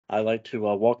I'd like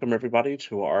to welcome everybody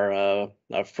to our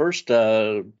first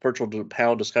virtual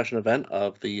panel discussion event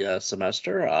of the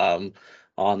semester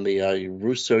on the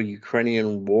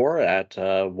Russo-Ukrainian War at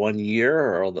 1 year,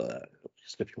 or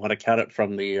if you want to count it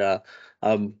from the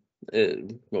um,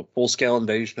 full-scale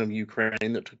invasion of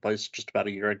Ukraine that took place just about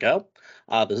a year ago.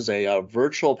 This is a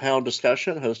virtual panel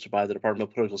discussion hosted by the Department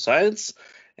of Political Science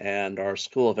and our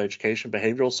School of Education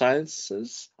Behavioral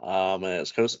Sciences, and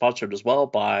it's co-sponsored as well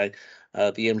by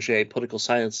the MGA Political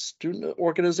Science Student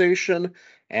Organization,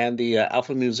 and the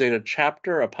Alpha Mu Zeta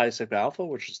chapter of Pi Sigma Alpha,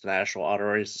 which is the National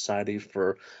Honorary Society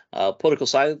for Political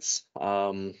Science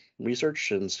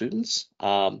Research and Students.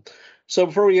 So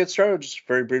before we get started, just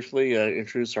very briefly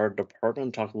introduce our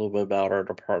department, talk a little bit about our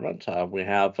department. We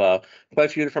have quite a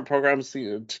few different programs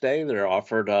today that are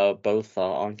offered both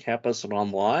on campus and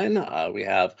online. We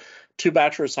have 2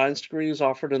 Bachelor of Science degrees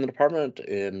offered in the department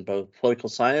in both political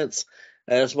science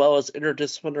as well as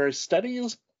interdisciplinary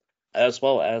studies, as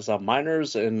well as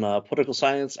minors in political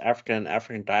science,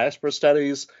 African diaspora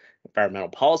studies, environmental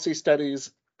policy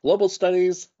studies, global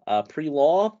studies,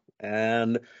 pre-law,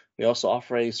 and we also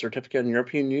offer a certificate in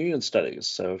European Union studies.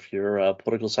 So if you're a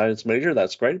political science major,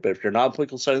 that's great. But if you're not a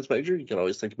political science major, you can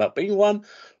always think about being one,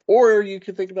 or you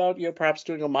can think about perhaps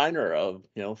doing a minor of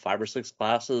 5 or 6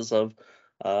 classes of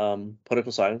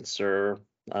political science or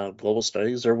global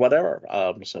studies or whatever.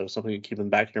 So something to keep in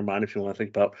the back of your mind if you want to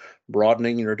think about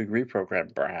broadening your degree program,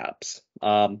 perhaps.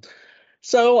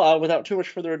 So without too much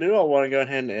further ado, I want to go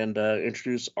ahead and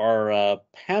introduce our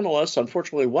panelists.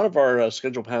 Unfortunately, one of our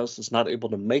scheduled panelists is not able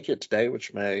to make it today,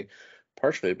 which may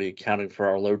partially be accounting for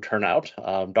our low turnout.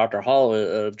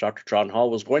 Dr. John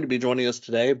Hall was going to be joining us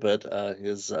today, but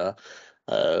his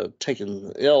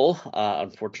taken ill,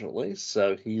 unfortunately.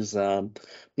 So he's not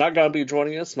going to be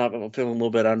joining us. Not feeling a little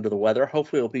bit under the weather.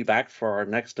 Hopefully, he'll be back for our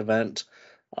next event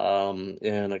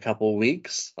in a couple of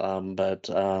weeks.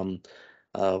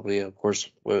 We, of course,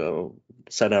 will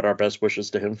send out our best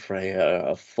wishes to him for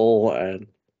a full and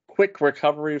quick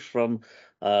recovery from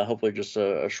hopefully just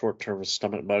a short-term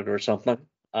stomach bug or something.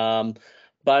 Our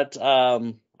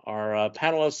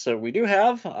panelists that we do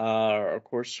have, of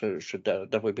course, should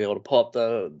definitely be able to pull up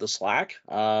the Slack.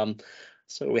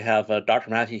 So we have Dr.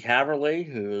 Matyók Caverly,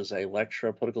 who is a lecturer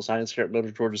of political science here at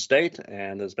Middle Georgia State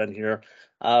and has been here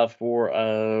for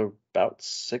about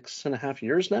 6.5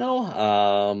 years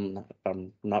now, if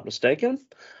I'm not mistaken.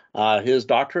 His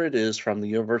doctorate is from the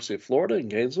University of Florida in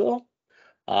Gainesville.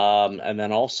 And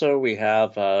then also we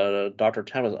have Dr.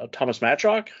 Thomas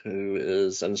Matyók, who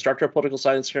is an instructor of political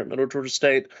science here at Middle Georgia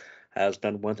State, has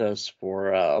been with us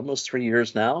for almost 3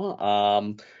 years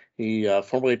now. He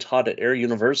formerly taught at Air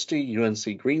University,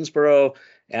 UNC Greensboro,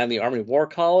 and the Army War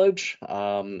College,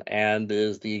 and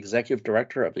is the executive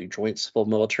director of the Joint Civil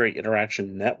Military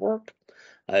Interaction Network.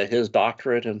 His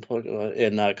doctorate in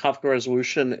conflict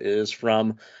resolution is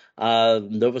from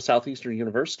Nova Southeastern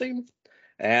University.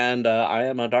 And I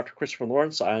am Dr. Christopher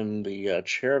Lawrence. I'm the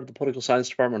chair of the political science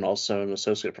department, also an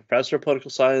associate professor of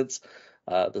political science.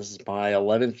 This is my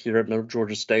 11th year at Middle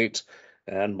Georgia State,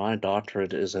 and my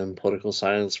doctorate is in political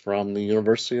science from the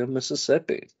University of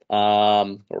Mississippi,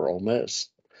 or Ole Miss.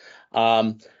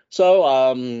 For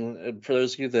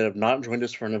those of you that have not joined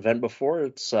us for an event before,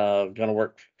 it's going to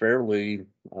work fairly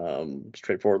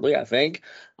straightforwardly, I think.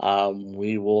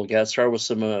 We will get started with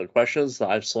some questions that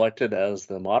I've selected as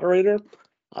the moderator.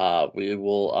 We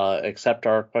will accept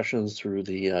our questions through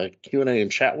the Q&A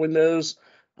and chat windows.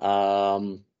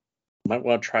 Might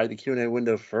want to try the Q&A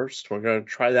window first. We're going to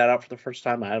try that out for the first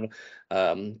time.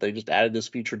 They just added this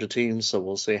feature to Teams, so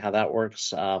we'll see how that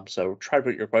works. So try to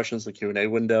put your questions in the Q&A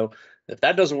window. If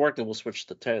that doesn't work, then we'll switch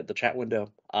to the chat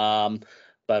window.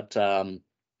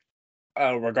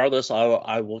 Regardless,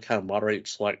 I will kind of moderate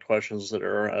select questions that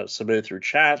are submitted through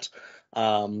chat.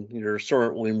 You're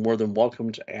certainly more than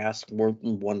welcome to ask more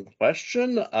than one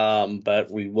question, but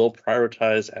we will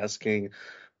prioritize asking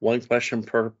one question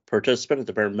per participant at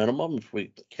the bare minimum if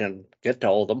we can get to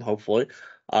all of them, hopefully.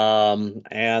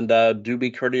 Do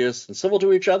be courteous and civil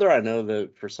to each other. I know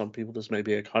that for some people this may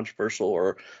be a controversial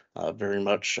or very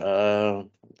much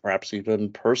perhaps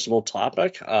even personal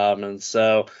topic.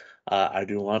 I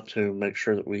do want to make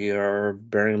sure that we are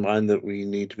bearing in mind that we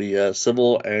need to be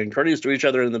civil and courteous to each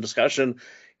other in the discussion,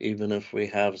 even if we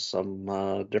have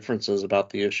some differences about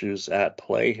the issues at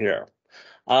play here.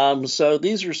 So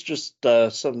these are just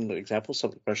some examples, some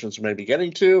of the questions we may be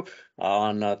getting to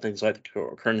on things like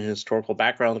the current historical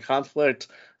background of the conflict,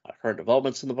 current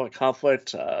developments in the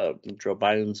conflict, Joe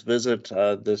Biden's visit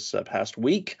this past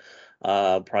week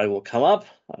probably will come up,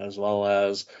 as well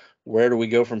as Where do we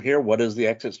go from here? What is the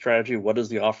exit strategy? What is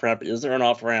the off ramp? Is there an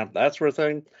off ramp? That sort of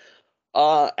thing.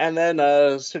 And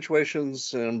then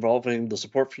situations involving the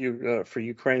support for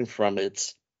Ukraine from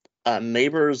its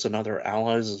neighbors and other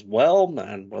allies as well,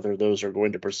 and whether those are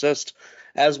going to persist,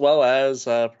 as well as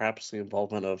perhaps the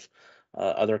involvement of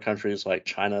other countries like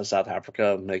China, South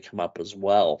Africa may come up as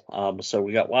well. So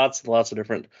we got lots and lots of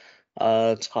different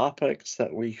topics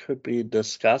that we could be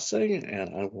discussing,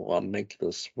 and I will make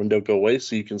this window go away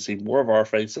so you can see more of our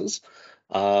faces,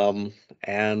 and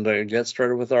get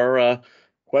started with our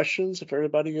questions if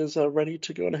everybody is ready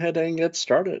to go ahead and get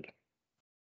started.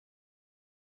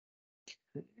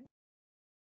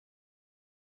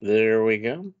 There we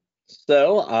go.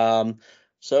 So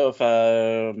if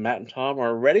Matt and Tom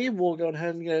are ready, we'll go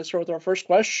ahead and get started with our first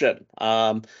question.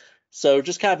 So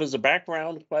just kind of as a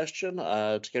background question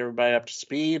to get everybody up to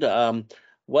speed,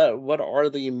 what are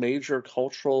the major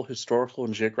cultural, historical,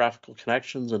 and geographical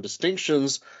connections and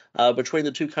distinctions between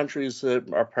the two countries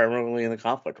that are primarily in the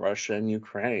conflict, Russia and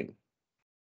Ukraine?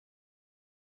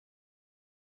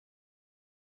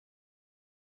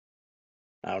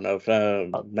 I don't know if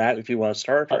Matt, if you want to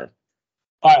start, or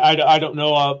I don't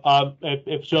know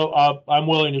if so. I'm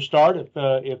willing to start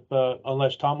if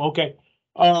unless Tom. Okay.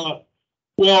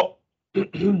 Well,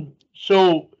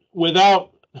 so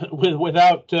without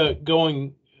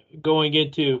going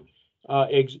into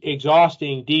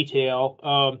exhausting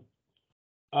detail,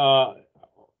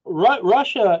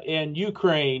 Russia and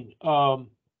Ukraine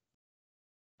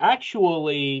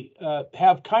actually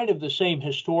have kind of the same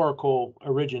historical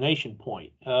origination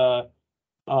point.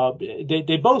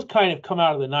 They both kind of come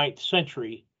out of the 9th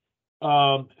century,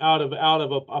 out of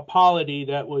a polity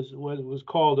that was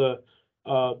called a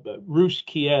Rus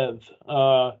Kiev,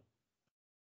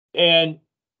 and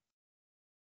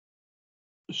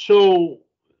so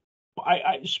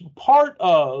part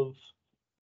of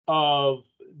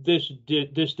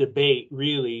this debate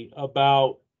really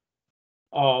about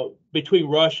between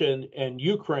Russia and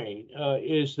Ukraine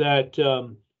is that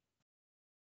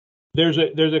there's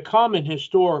a common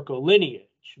historical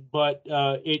lineage, but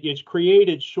it's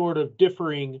created sort of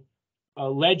differing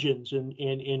legends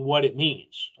in what it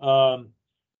means.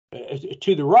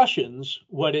 To the Russians,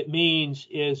 what it means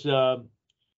is sort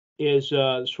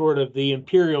of the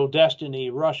imperial destiny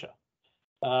of Russia.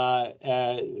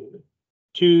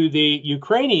 To the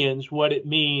Ukrainians, what it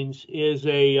means is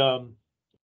a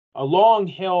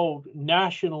long-held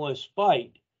nationalist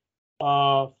fight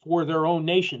for their own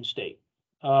nation state.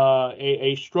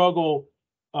 A struggle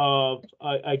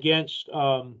against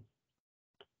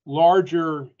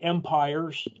larger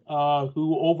empires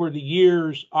who over the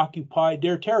years occupied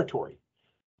their territory.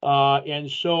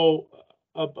 And so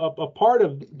a part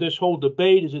of this whole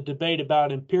debate is a debate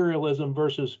about imperialism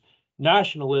versus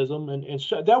nationalism. And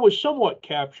so that was somewhat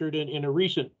captured in a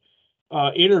recent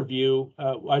interview,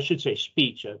 I should say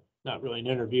speech, not really an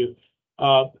interview.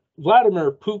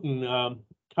 Vladimir Putin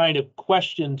kind of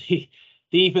questioned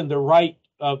even the right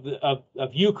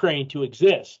of Ukraine to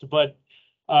exist, but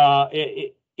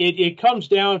it comes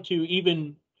down to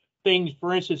even things.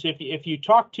 For instance, if you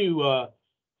talk to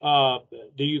the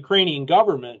Ukrainian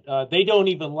government, they don't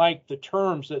even like the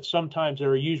terms that sometimes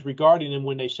are used regarding them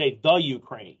when they say the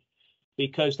Ukraine,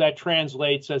 because that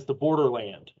translates as the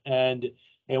borderland, and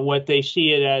what they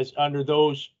see it as under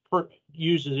those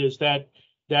uses is that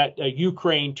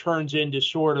Ukraine turns into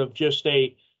sort of just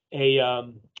a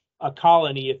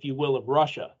colony, if you will, of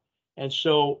Russia. And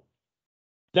so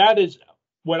that is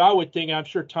what I would think. I'm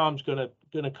sure Tom's going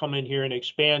to come in here and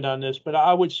expand on this, but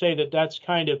I would say that that's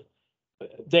kind of,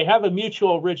 they have a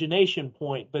mutual origination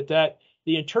point, but that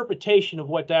the interpretation of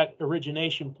what that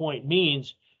origination point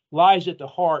means lies at the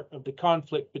heart of the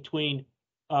conflict between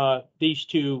these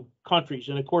two countries.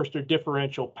 And of course, their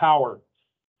differential power.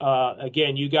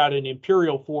 Again, you got an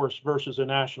imperial force versus a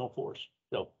national force.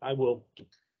 So I will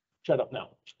shut up now.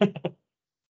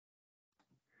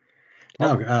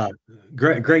 No,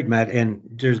 great, Matt. And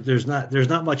there's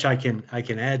not much I can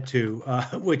add to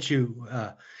what you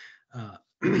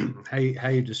how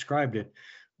you described it.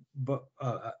 But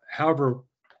however,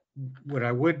 what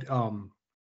I would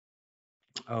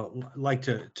like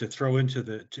to throw into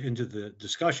the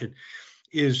discussion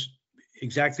is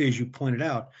exactly as you pointed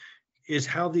out, is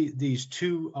how these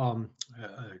two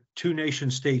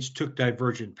nation states took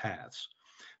divergent paths.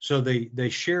 So they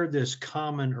shared this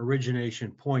common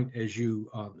origination point, as you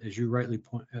rightly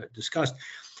discussed,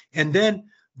 and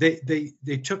then they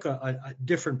took a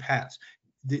different path.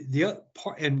 The other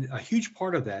part, and a huge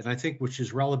part of that, and I think which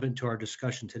is relevant to our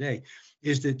discussion today,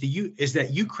 is that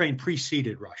Ukraine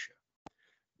preceded Russia.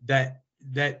 That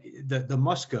that the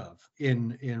Moscov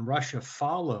in Russia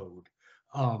followed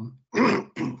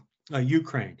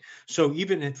Ukraine. So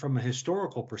even from a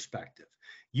historical perspective,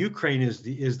 Ukraine is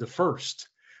the first,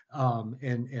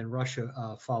 and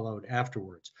Russia followed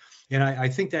afterwards. And I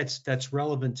think that's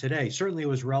relevant today. Certainly, it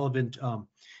was relevant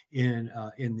in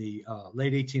the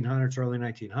late 1800s, early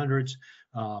 1900s,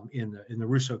 in the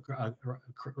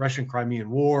Russo-Russian Crimean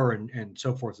War, and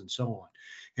so forth and so on.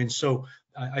 And so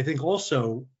I think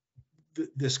also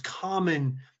this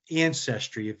common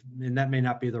ancestry, and that may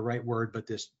not be the right word, but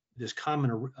this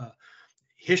common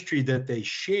history that they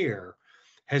share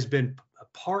has been a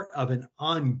part of an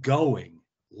ongoing,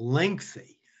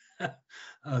 lengthy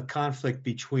conflict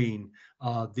between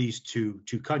these two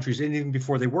countries, and even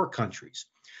before they were countries.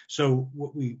 So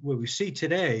what we see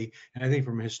today, and I think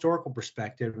from a historical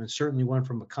perspective, and certainly one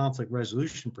from a conflict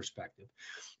resolution perspective,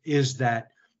 is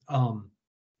that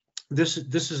this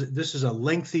is a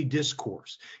lengthy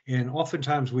discourse, and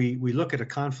oftentimes we look at a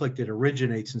conflict that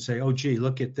originates and say, oh gee,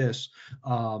 look at this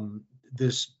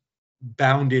this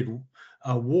bounded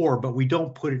war, but we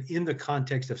don't put it in the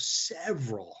context of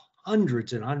several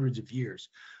hundreds and hundreds of years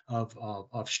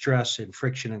of stress and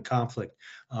friction and conflict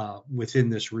within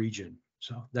this region.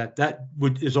 So that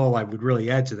is all I would really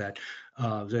add to that.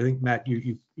 I think, Matt,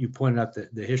 you pointed out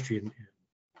the history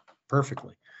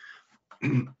perfectly.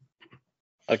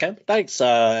 Okay, thanks.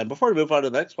 And before we move on to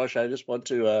the next question, I just want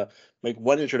to make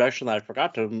one introduction that I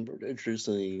forgot to introduce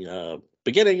in the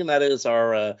beginning, and that is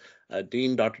our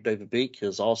Dean, Dr. David Beek,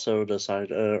 has also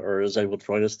decided or is able to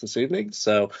join us this evening.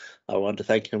 So I wanted to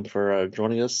thank him for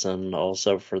joining us, and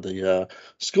also for the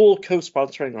school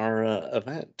co-sponsoring our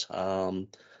event.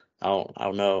 I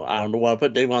don't know. I don't want to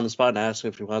put Dave on the spot and ask him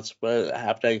if he wants to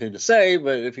have anything to say,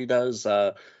 but if he does,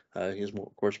 he's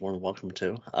of course more than welcome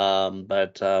to.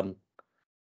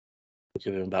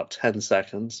 Give him about 10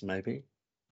 seconds, maybe.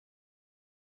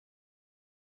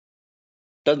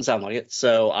 Doesn't sound like it,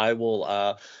 so I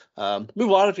will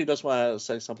move on. If he does want to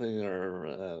say something,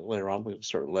 or later on, we can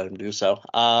certainly let him do so.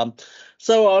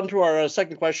 So on to our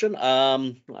second question.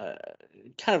 Kind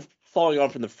of following on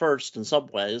from the first in some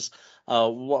ways,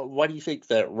 why do you think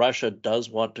that Russia does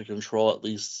want to control at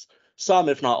least some,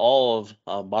 if not all,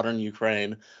 of modern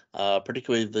Ukraine,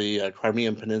 particularly the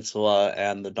Crimean Peninsula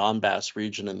and the Donbass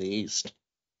region in the east?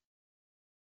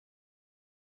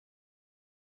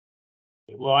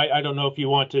 Well, I don't know if you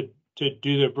want to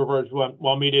do the reverse.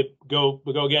 Want me to go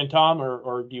again, Tom,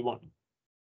 or do you want?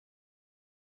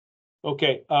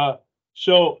 Okay. Well,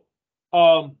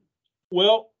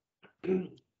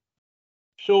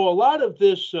 so a lot of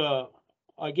this,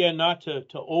 again, not to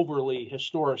overly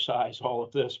historicize all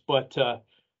of this, but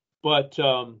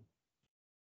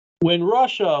when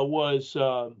Russia was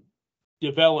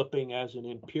developing as an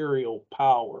imperial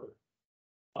power,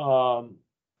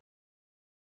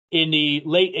 in the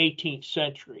late 18th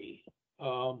century,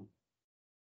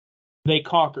 they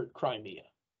conquered Crimea.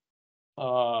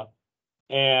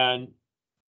 And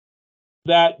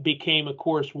that became, of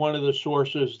course, one of the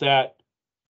sources that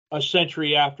a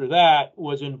century after that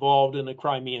was involved in the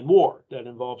Crimean War that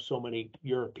involved so many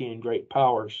European great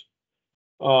powers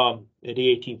in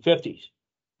the 1850s.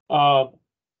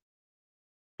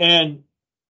 And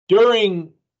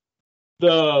during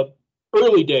the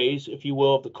early days, if you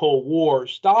will, of the Cold War,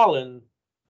 Stalin,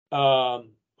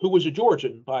 who was a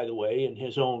Georgian, by the way, in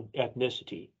his own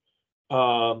ethnicity,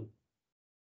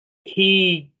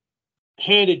 he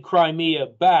handed Crimea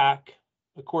back.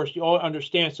 Of course, you all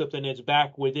understand something that's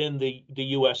back within the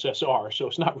USSR, so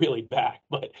it's not really back,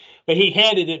 but he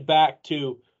handed it back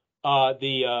to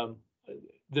the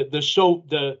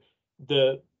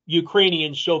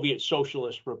Ukrainian Soviet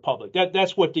Socialist Republic.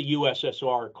 That's what the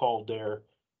USSR called their.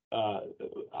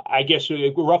 I guess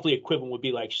roughly equivalent would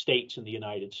be like states in the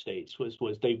United States.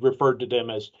 Was they referred to them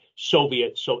as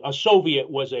Soviet? So a Soviet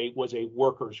was a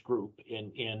workers group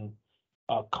in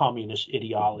communist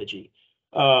ideology,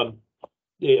 a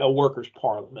workers'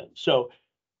 parliament. So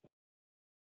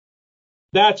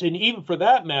that's, and even for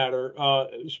that matter,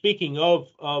 speaking of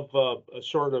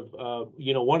sort of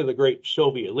one of the great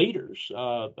Soviet leaders,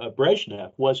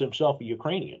 Brezhnev was himself a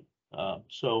Ukrainian.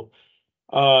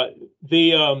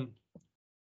 The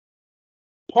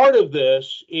part of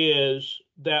this is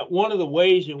that one of the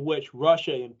ways in which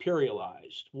Russia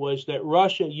imperialized was that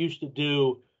Russia used to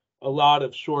do a lot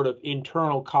of sort of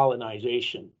internal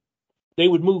colonization. They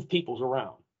would move peoples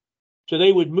around. So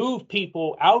they would move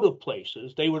people out of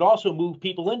places. They would also move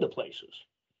people into places.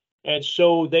 And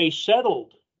so they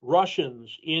settled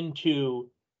Russians into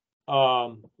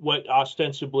what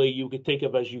ostensibly you could think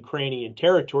of as Ukrainian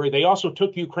territory. They also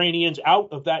took Ukrainians out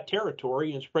of that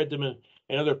territory and spread them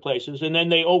and other places. And then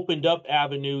they opened up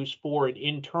avenues for an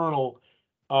internal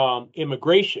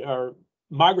immigration or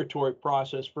migratory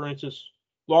process. For instance,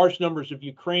 large numbers of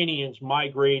Ukrainians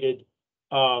migrated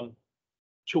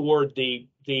toward the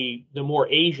more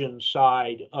Asian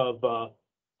side of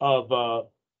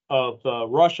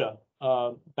Russia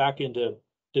back into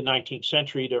the 19th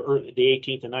century, the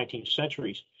 18th and 19th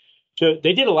centuries. So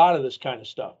they did a lot of this kind of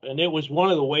stuff, and it was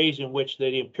one of the ways in which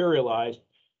they imperialized.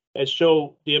 And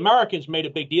so the Americans made a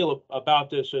big deal about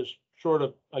this as sort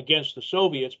of against the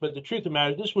Soviets, but the truth of the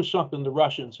matter, this was something the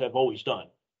Russians have always done.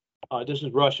 This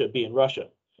is Russia being Russia.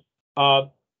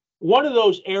 One of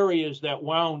those areas that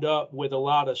wound up with a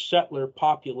lot of settler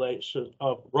population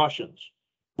of Russians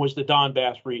was the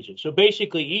Donbass region. So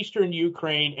basically, eastern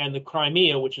Ukraine and the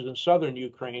Crimea, which is in southern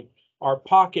Ukraine, are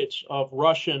pockets of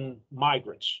Russian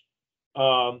migrants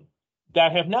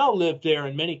that have now lived there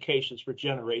in many cases for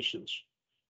generations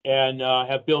and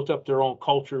have built up their own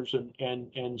cultures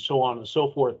and so on and so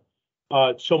forth.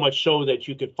 So much so that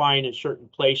you could find in certain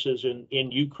places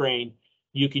in Ukraine,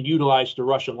 you can utilize the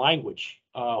Russian language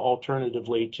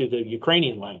alternatively to the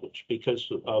Ukrainian language because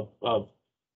of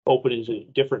openings.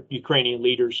 Different Ukrainian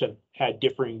leaders have had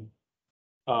differing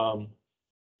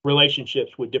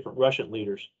relationships with different Russian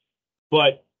leaders.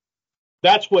 But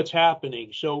that's what's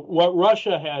happening. So what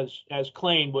Russia has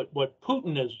claimed, what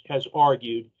Putin has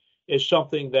argued, is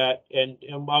something that, and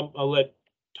I'll let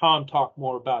Tom talk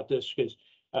more about this because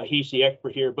he's the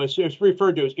expert here, but it's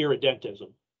referred to as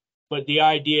irredentism. But the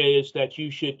idea is that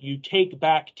you take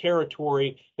back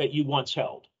territory that you once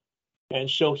held. And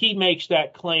so he makes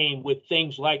that claim with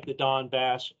things like the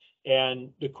Donbass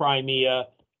and the Crimea,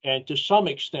 and to some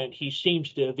extent, he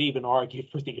seems to have even argued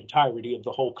for the entirety of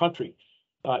the whole country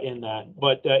in that.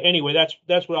 But anyway,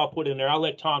 that's what I'll put in there. I'll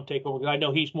let Tom take over because I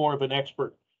know he's more of an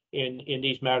expert in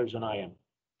these matters than I am.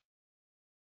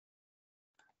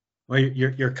 Well,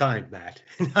 you're kind, Matt.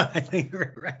 I think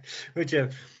you're right. Which,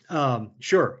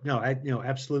 sure, no,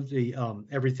 absolutely,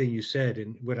 everything you said,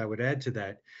 and what I would add to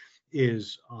that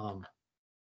is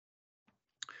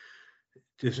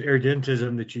this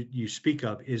irredentism that you speak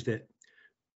of is that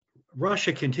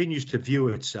Russia continues to view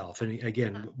itself, and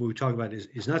again, what we talk about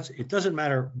is not. It doesn't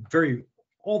matter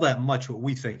all that much what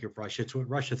we think of Russia. It's what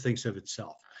Russia thinks of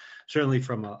itself, certainly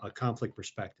from a conflict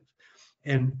perspective.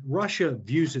 And Russia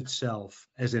views itself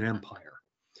as an empire.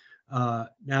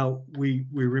 Now, we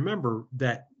remember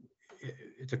that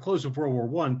at the close of World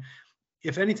War I,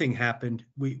 if anything happened,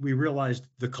 we realized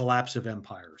the collapse of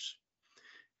empires.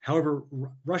 However,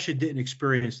 Russia didn't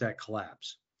experience that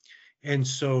collapse. And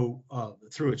so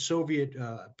through its Soviet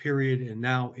period and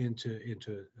now into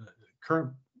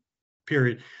current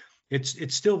period,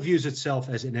 it still views itself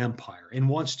as an empire and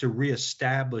wants to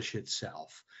reestablish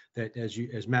itself, that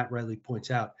as Matt rightly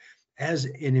points out, as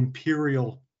an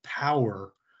imperial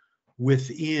power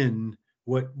within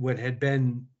what had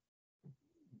been,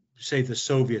 say, the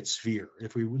Soviet sphere,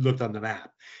 if we looked on the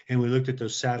map and we looked at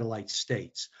those satellite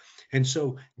states. And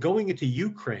so going into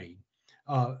Ukraine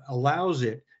allows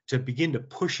it to begin to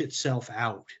push itself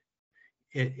out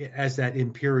as that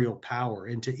imperial power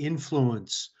and to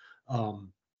influence the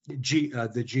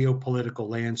geopolitical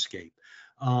landscape,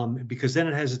 because then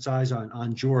it has its eyes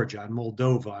on Georgia, on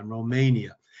Moldova, on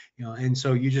Romania, and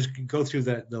so you just go through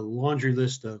the laundry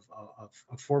list of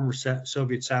former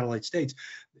Soviet satellite states.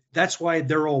 That's why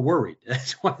they're all worried.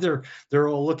 That's why they're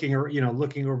all looking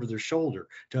over their shoulder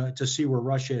to see where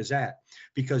Russia is at,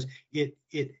 because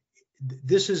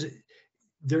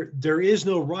there is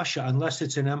no Russia unless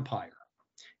it's an empire,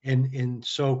 and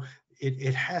so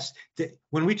it has to,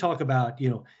 when we talk about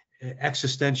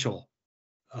existential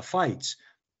fights,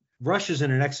 Russia's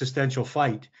in an existential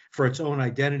fight for its own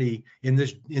identity in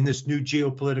this new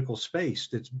geopolitical space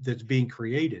that's being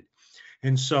created.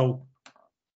 And so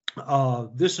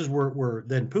this is where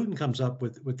then Putin comes up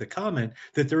with the comment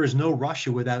that there is no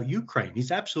Russia without Ukraine.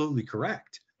 He's absolutely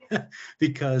correct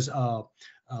because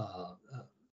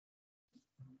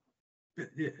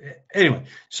anyway,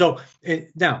 so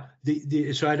now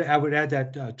so I would add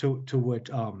that to what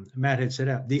Matt had said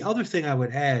out. The other thing I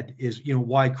would add is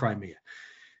why Crimea,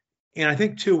 and I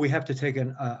think too we have to take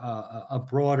a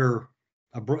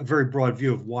very broad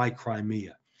view of why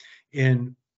Crimea.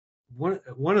 And one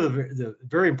of the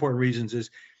very important reasons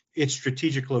is its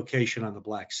strategic location on the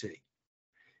Black Sea,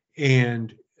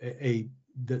 and a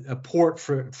port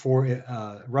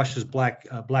for Russia's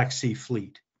Black Sea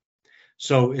fleet.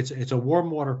 So it's a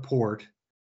warm water port.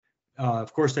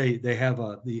 Of course, they have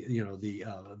the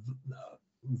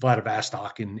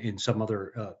Vladivostok and some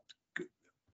other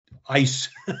ice,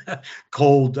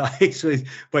 cold ice.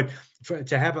 But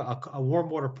to have a warm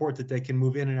water port that they can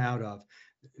move in and out of,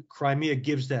 Crimea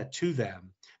gives that to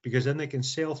them, because then they can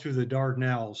sail through the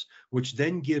Dardanelles, which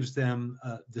then gives them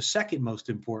the second most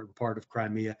important part of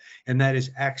Crimea, and that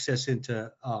is access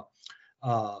into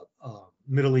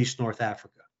Middle East, North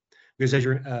Africa. Because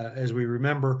as we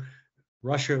remember,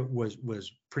 Russia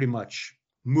was pretty much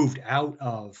moved out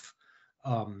of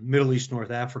Middle East,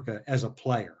 North Africa as a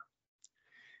player,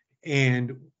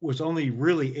 and was only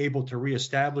really able to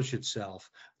reestablish itself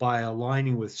by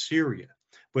aligning with Syria.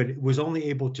 But it was only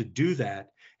able to do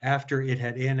that after it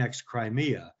had annexed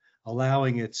Crimea,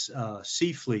 allowing its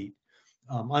sea fleet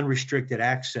unrestricted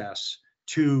access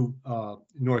to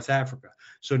North Africa.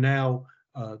 So now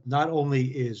not only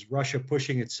is Russia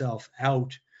pushing itself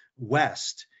out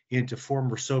west into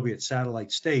former Soviet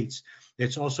satellite states,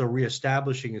 it's also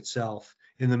reestablishing itself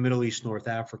in the Middle East, North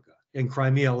Africa. And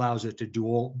Crimea allows it to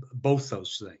do both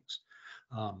those things.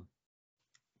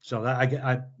 So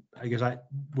that, I guess I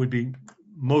would be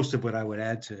most of what I would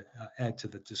add to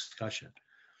the discussion.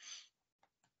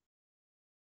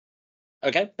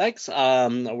 Okay, thanks.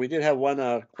 We did have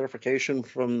one clarification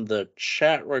from the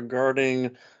chat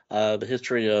regarding the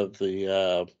history of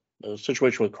the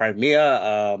situation with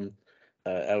Crimea.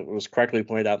 It was correctly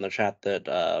pointed out in the chat that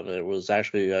it was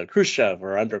actually Khrushchev,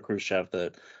 or under Khrushchev,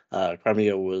 that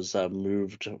Crimea was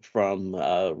moved from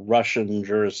Russian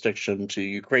jurisdiction to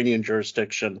Ukrainian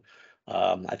jurisdiction.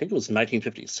 I think it was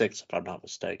 1956, if I'm not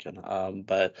mistaken.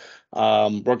 But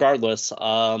regardless,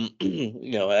 as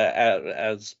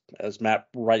Matt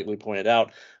rightly pointed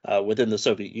out, within the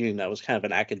Soviet Union, that was kind of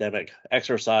an academic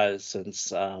exercise,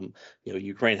 since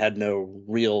Ukraine had no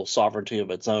real sovereignty of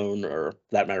its own, or for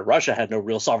that matter, Russia had no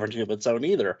real sovereignty of its own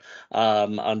either,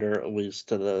 under, at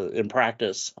least in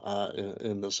practice,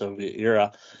 in the Soviet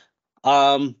era.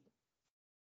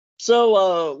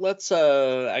 So let's,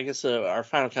 I guess, our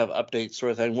final kind of update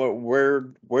sort of thing.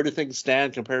 Where do things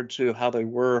stand compared to how they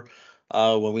were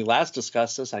when we last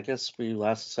discussed this? I guess we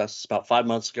last discussed this about 5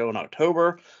 months ago in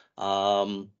October.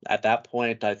 At that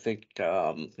point, I think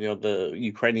the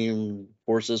Ukrainian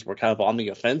forces were kind of on the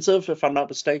offensive, if I'm not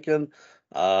mistaken,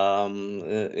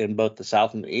 in both the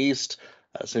south and the east.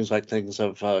 It seems like things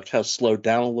have kind of slowed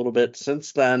down a little bit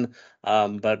since then.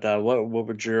 But what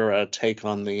would your take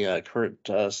on the current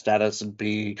status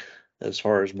be, as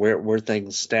far as where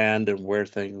things stand, and where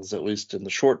things, at least in the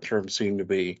short term, seem to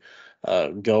be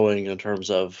going in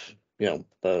terms of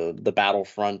the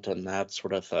battlefront and that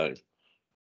sort of thing?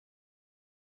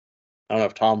 I don't know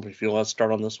if Tom, if you want to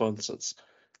start on this one, since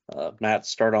Matt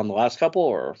started on the last couple,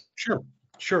 or Sure.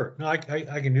 No, I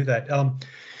can do that.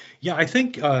 Yeah, I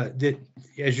think that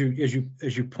as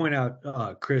you point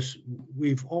out, Chris,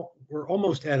 we're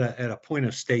almost at a point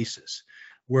of stasis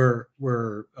where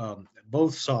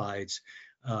both sides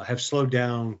have slowed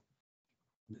down.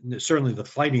 Certainly, the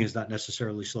fighting has not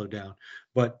necessarily slowed down,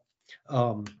 but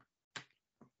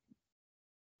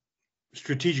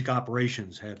strategic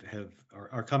operations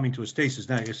are coming to a stasis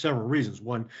now. There's several reasons.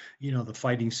 One, the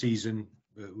fighting season.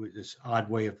 This odd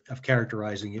way of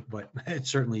characterizing it, but it's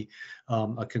certainly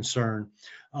a concern.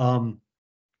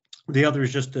 The other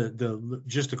is just the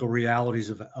logistical realities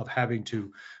of having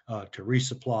to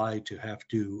resupply, to have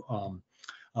to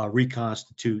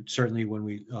reconstitute. Certainly, when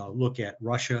we look at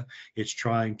Russia, it's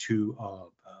trying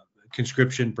to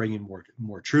conscription, bring in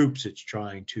more troops. It's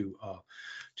trying to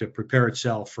prepare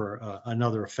itself for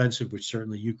another offensive, which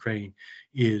certainly Ukraine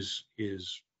is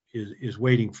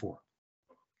waiting for.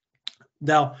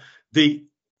 Now, and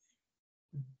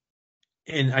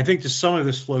I think some of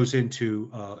this flows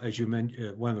into, as you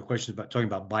mentioned, one of the questions about talking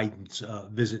about Biden's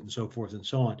visit and so forth and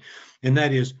so on, and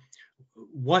that is,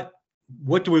 what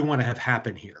do we want to have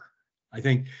happen here? I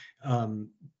think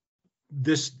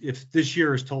if this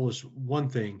year has told us one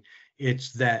thing,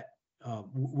 it's that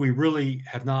we really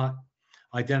have not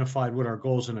identified what our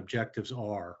goals and objectives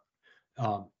are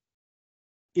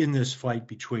in this fight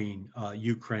between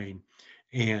Ukraine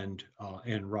and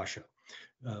Russia.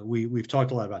 We've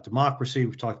talked a lot about democracy.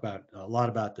 We've talked about a lot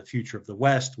about the future of the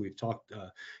West. We've talked,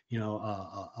 a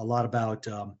lot about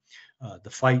the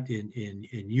fight in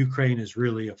Ukraine is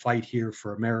really a fight here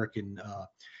for American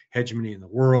hegemony in the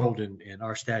world and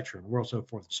our stature in the world, so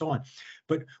forth and so on.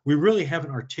 But we really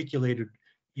haven't articulated,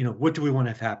 what do we want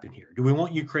to have happen here? Do we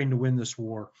want Ukraine to win this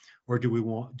war, or do we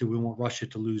want Russia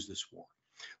to lose this war?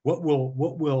 What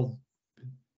will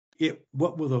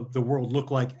the world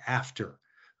look like after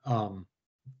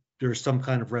there's some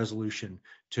kind of resolution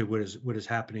to what is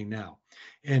happening now?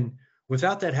 And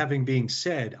without that having been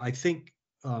said, I think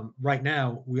right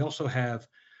now we also have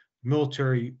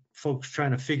military folks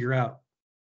trying to figure out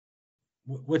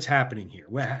what's happening here?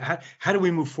 How do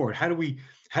we move forward? How do we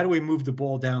move the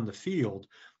ball down the field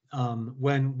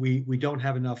when we don't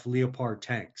have enough Leopard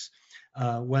tanks,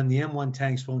 when the M1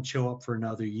 tanks won't show up for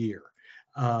another year,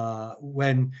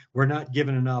 when we're not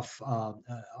given enough,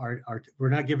 we're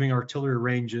not giving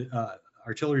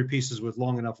artillery pieces with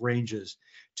long enough ranges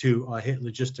to hit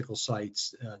logistical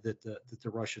sites that the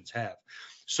Russians have.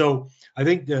 So I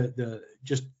think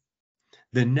just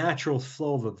the natural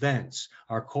flow of events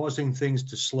are causing things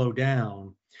to slow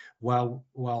down while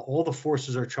all the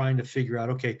forces are trying to figure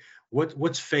out, okay,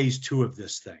 what's phase two of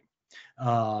this thing?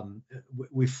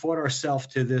 We fought ourselves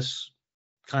to this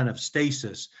kind of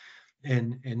stasis,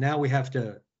 and now we have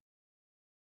to.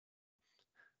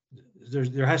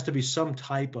 There has to be some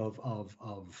type of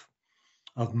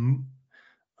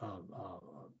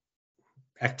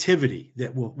activity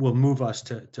that will move us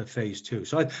to phase two.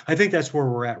 So I think that's where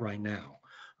we're at right now.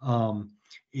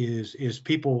 Is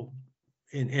people,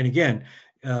 and again,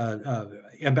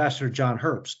 Ambassador John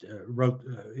Herbst wrote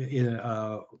in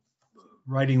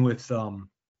writing with the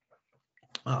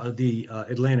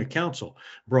Atlantic Council,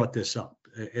 brought this up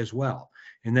as well,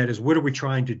 and that is, what are we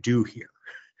trying to do here?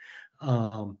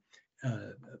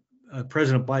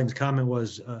 President Biden's comment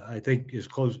was, I think his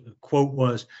quote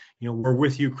was, we're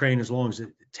with Ukraine as long as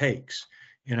it takes,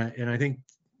 and I think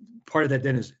part of that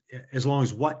then is, as long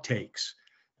as what takes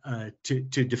to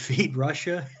defeat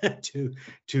Russia, to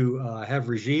have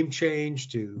regime change,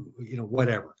 to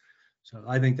whatever. So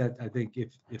I think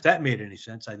if that made any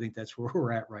sense, I think that's where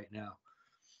we're at right now.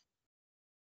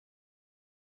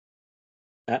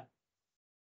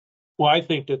 Well, I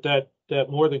think that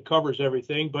more than covers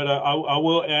everything, but I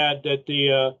will add that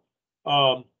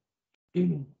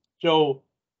so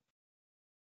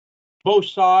both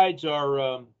sides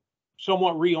are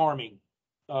somewhat rearming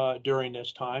during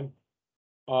this time.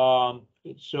 So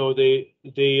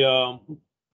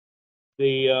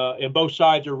and both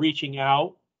sides are reaching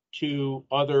out to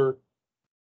other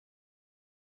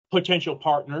potential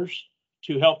partners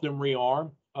to help them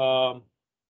rearm.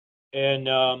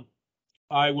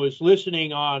 I was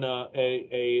listening on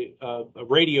a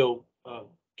radio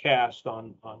cast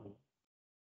on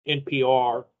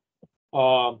NPR.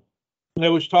 That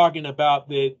was talking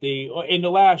about in the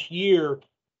last year,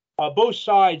 both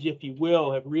sides, if you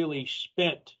will, have really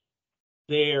spent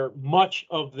much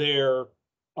of their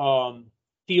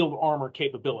field armor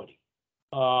capability,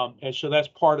 and so that's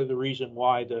part of the reason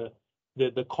why the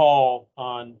call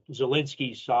on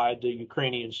Zelensky's side, the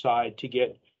Ukrainian side, to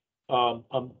get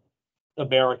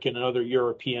American and other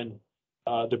European,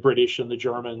 the British and the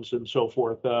Germans and so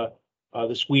forth, the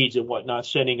Swedes and whatnot,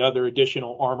 sending other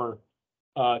additional armor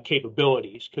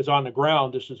capabilities, because on the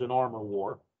ground this is an armor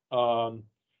war.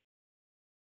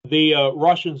 The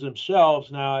Russians themselves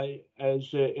now, I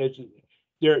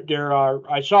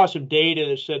saw some data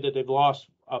that said that they've lost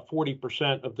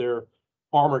 40% of their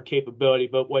armor capability,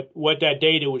 but what that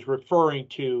data was referring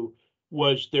to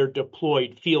was their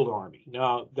deployed field army.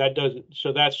 Now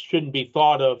that shouldn't be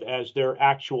thought of as their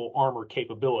actual armor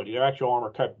capability. Their actual armor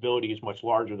capability is much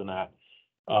larger than that.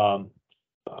 The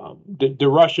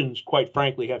Russians, quite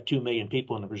frankly, have 2 million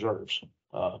people in the reserves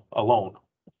alone,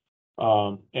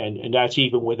 and that's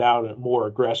even without a more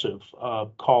aggressive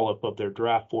call up of their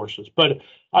draft forces. But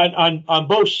on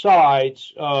both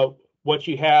sides, what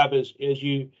you have is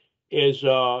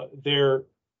they're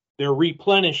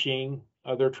replenishing.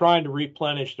 They're trying to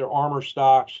replenish their armor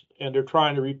stocks, and they're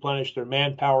trying to replenish their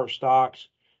manpower stocks.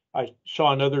 I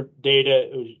saw another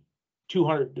data. It was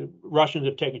 200. The Russians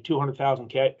have taken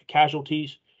 200,000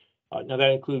 casualties. Now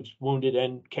that includes wounded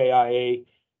and KIA.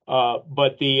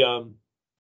 But the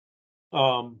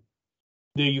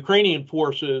Ukrainian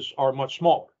forces are much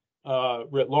smaller.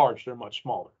 Writ large, they're much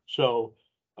smaller. So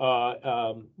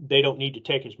they don't need to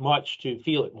take as much to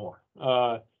feel it more.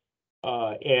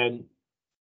 And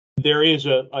there is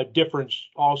a difference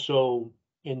also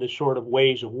in the sort of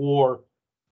ways of war.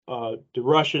 The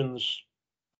Russians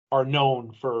are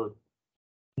known for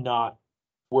not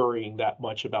worrying that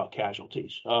much about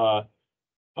casualties,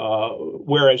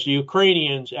 whereas the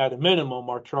Ukrainians, at a minimum,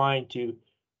 are trying to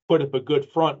put up a good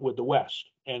front with the West.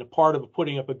 And a part of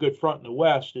putting up a good front in the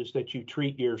West is that you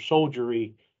treat your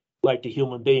soldiery like the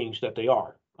human beings that they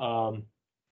are. Putin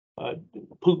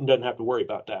doesn't have to worry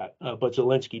about that, but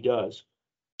Zelensky does.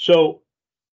 So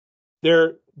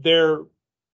they're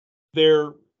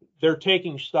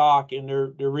taking stock, and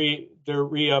they're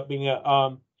re-upping it.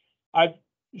 I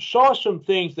saw some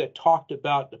things that talked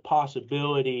about the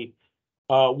possibility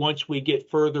once we get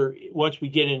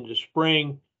into the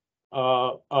spring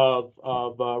of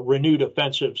renewed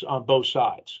offensives on both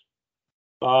sides.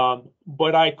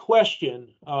 But I question,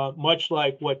 much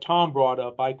like what Tom brought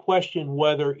up, I question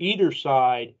whether either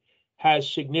side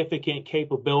has significant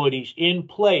capabilities in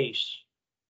place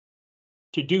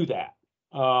to do that.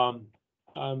 And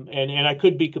I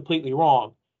could be completely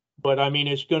wrong, but I mean,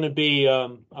 it's going to be,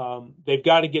 they've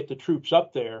got to get the troops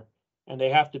up there and they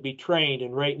have to be trained.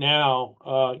 And right now,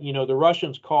 the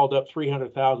Russians called up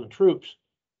 300,000 troops,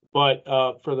 but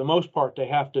for the most part, they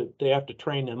have to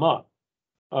train them up.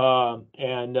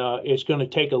 And it's going to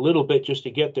take a little bit just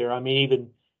to get there. I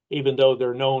mean, even though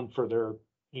they're known for their,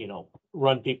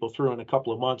 run people through in a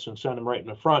couple of months and send them right in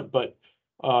the front, but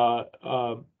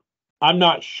I'm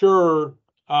not sure.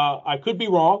 I could be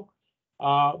wrong,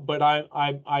 but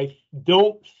I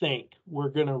don't think we're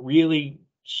going to really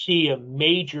see a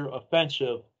major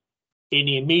offensive in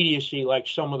the immediacy like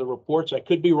some of the reports. I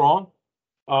could be wrong.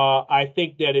 I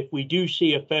think that if we do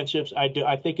see offensives,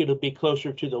 I think it'll be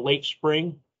closer to the late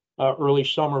spring, early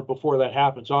summer before that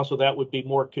happens. Also, that would be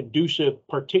more conducive,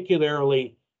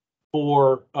 particularly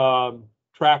for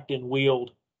tracked and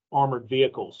wheeled armored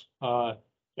vehicles.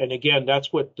 And again,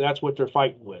 that's what they're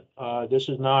fighting with. This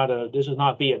is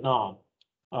not Vietnam.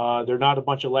 They're not a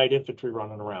bunch of light infantry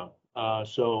running around.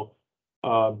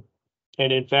 And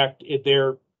in fact,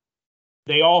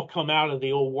 they all come out of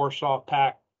the old Warsaw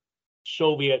Pact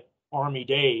Soviet Army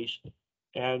days,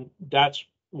 and that's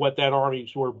what that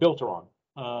armies were built on.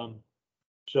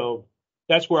 So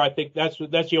that's where I think that's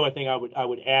the only thing I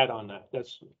would add on that.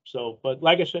 But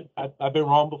like I said, I've been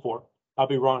wrong before. I'll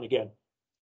be wrong again.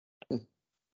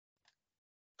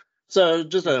 So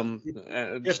just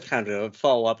kind of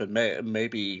follow up and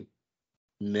maybe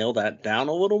nail that down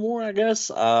a little more, I guess.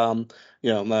 What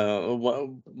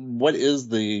is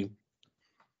the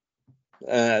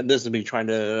this is me trying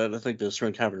to think this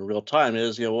through kind of in real time,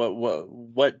 is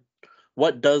what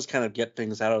does kind of get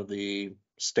things out of the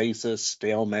stasis,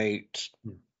 stalemate,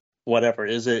 whatever?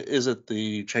 Is it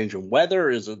the change in weather?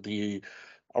 Is it the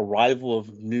arrival of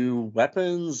new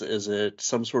weapons? Is it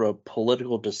some sort of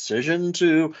political decision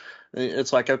to?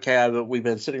 It's like, okay, we've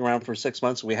been sitting around for 6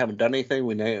 months and we haven't done anything.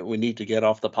 We need to get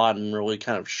off the pot and really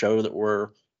kind of show that we're.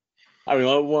 I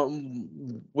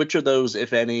mean, which of those,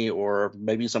 if any, or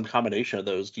maybe some combination of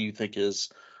those, do you think is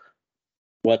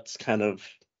what's kind of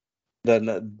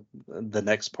the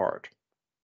next part?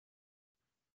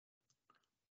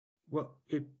 Well,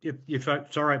 if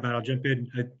it's all right, Matt, I'll jump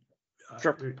in.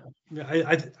 Sure.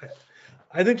 I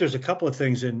think there's a couple of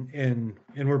things, and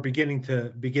we're beginning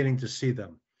to see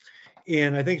them.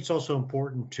 And I think it's also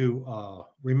important to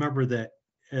remember that,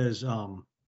 as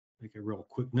make a real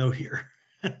quick note here,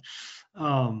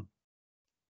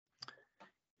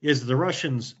 is the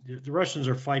Russians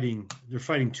are fighting. They're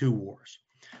fighting two wars.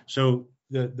 So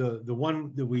the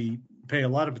one that we pay a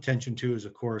lot of attention to is,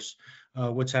 of course,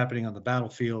 what's happening on the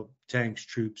battlefield: tanks,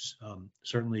 troops,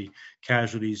 certainly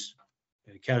casualties,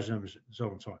 casualty numbers, so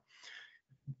on and so on.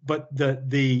 But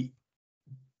the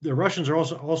Russians are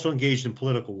also engaged in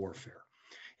political warfare,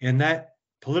 and that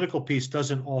political piece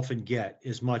doesn't often get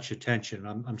as much attention.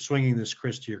 I'm swinging this,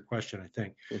 Chris, to your question, I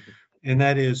think, and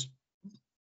that is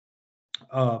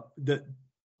that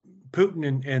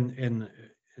Putin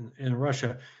and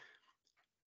Russia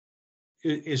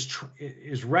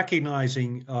is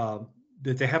recognizing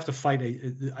that they have to fight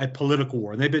a political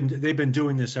war, and they've been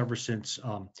doing this ever since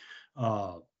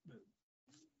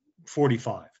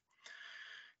 45.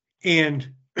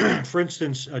 And for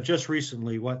instance, just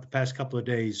recently, the past couple of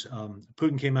days,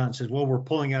 Putin came out and said, well, we're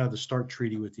pulling out of the START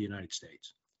treaty with the United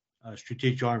States,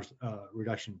 Strategic Arms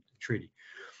Reduction Treaty.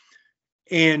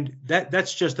 And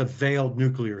that's just a veiled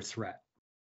nuclear threat.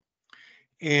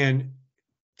 And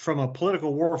from a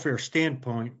political warfare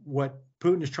standpoint, what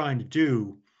Putin is trying to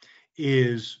do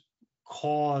is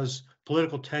cause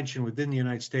political tension within the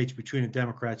United States between the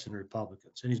Democrats and the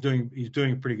Republicans, and he's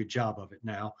doing a pretty good job of it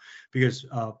now, because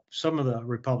some of the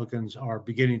Republicans are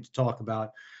beginning to talk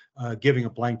about giving a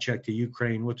blank check to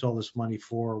Ukraine. What's all this money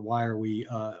for? Why are we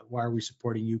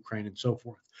supporting Ukraine, and so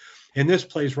forth? And this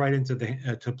plays right into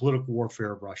to political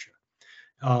warfare of Russia.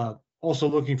 Also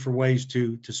looking for ways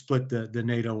to split the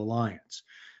NATO alliance.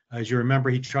 As you remember,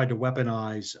 he tried to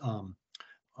weaponize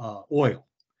oil.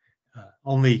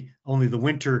 Only the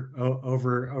winter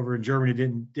over in Germany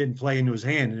didn't play into his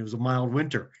hand, and it was a mild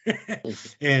winter,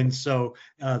 and so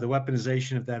the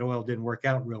weaponization of that oil didn't work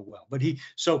out real well. But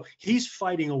he's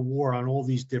fighting a war on all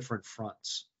these different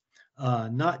fronts,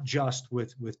 not just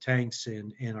with tanks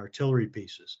and artillery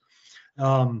pieces.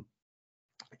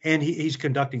 And he's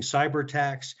conducting cyber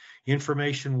attacks,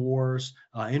 information wars,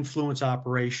 influence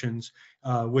operations,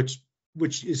 which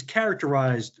is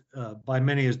characterized by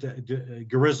many as the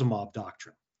Gerasimov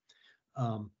doctrine.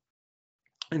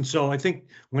 And so I think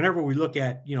whenever we look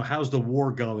at, how's the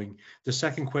war going, the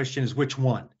second question is which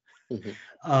one?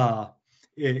 Mm-hmm.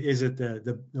 Is it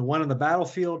the one on the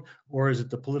battlefield, or is it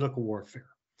the political warfare?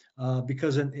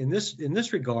 Because in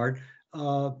this regard,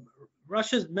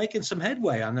 Russia's making some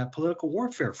headway on that political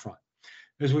warfare front.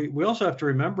 Because we also have to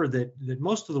remember that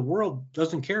most of the world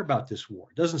doesn't care about this war,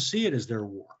 doesn't see it as their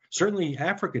war. Certainly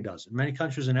Africa doesn't. Many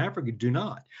countries in Africa do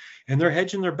not. And they're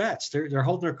hedging their bets. They're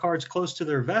holding their cards close to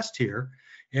their vest here.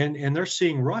 And they're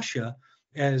seeing Russia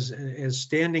as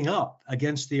standing up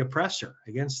against the oppressor,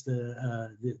 against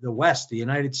the West, the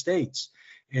United States.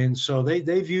 And so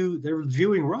they're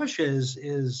viewing Russia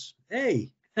as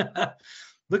hey,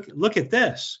 look at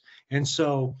this. And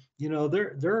so,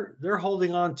 they're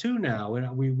holding on to now.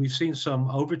 And we've seen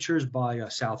some overtures by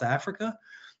South Africa.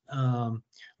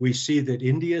 We see that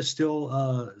India is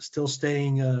still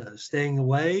staying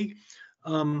away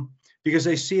because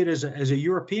they see it as a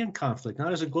European conflict,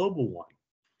 not as a global one.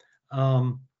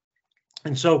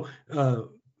 And so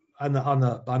on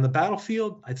the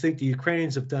battlefield, I think the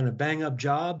Ukrainians have done a bang up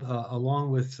job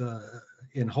along with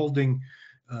in holding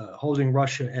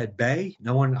Russia at bay.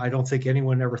 I don't think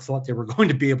anyone ever thought they were going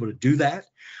to be able to do that,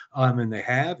 and they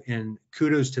have. And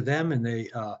kudos to them. And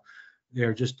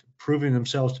they're just proving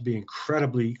themselves to be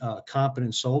incredibly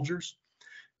competent soldiers.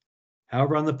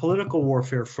 However, on the political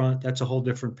warfare front, that's a whole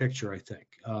different picture, I think.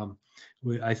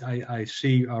 I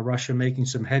see Russia making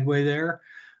some headway there,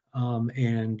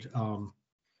 and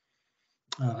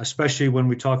especially when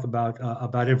we talk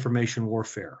about information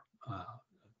warfare.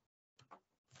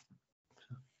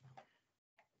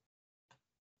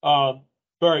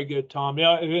 Very good, Tom. The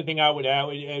other thing I would add,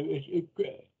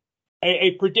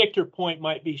 a predictor point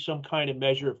might be some kind of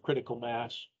measure of critical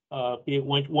mass.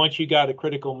 Once you got a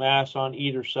critical mass on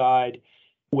either side,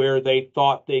 where they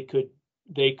thought they could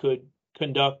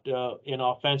conduct an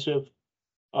offensive,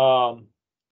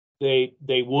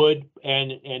 they would.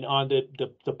 And on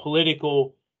the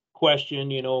political question,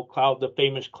 the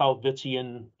famous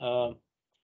Clausewitzian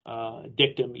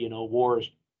dictum, war is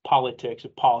politics,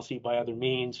 and policy by other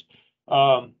means.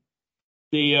 That's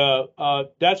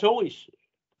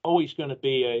always going to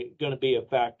be a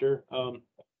factor.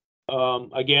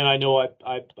 Again, I know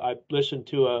I've listened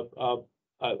to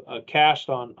a cast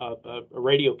on a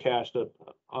radio cast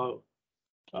about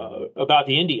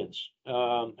the Indians,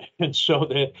 and so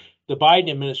the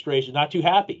Biden administration is not too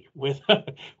happy with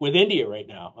India right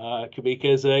now,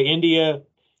 because India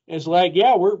is like,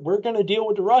 yeah, we're going to deal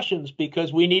with the Russians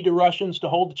because we need the Russians to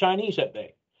hold the Chinese at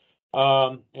bay.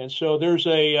 And so there's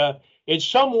in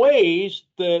some ways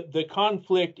the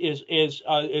conflict is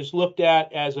looked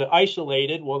at as an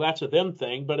isolated, well, that's a them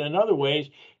thing, but in other ways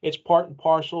it's part and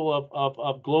parcel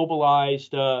of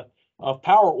globalized of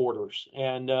power orders,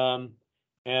 and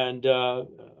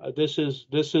this is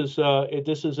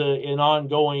an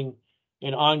ongoing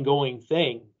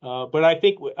thing. But I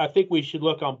think we should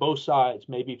look on both sides,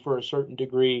 maybe for a certain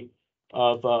degree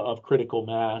of critical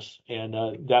mass, and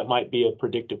that might be a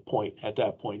predictive point at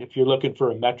that point if you're looking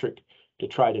for a metric to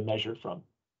try to measure from.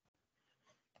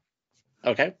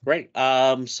 Okay, great.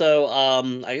 So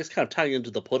I guess kind of tying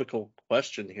into the political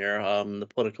question here, the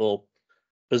political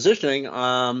positioning.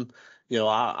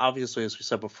 Obviously, as we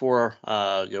said before,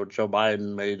 Joe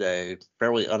Biden made a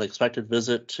fairly unexpected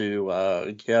visit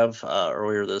to Kiev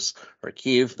earlier this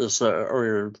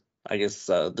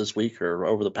week or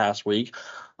over the past week.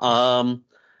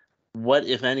 What,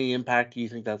 if any, impact do you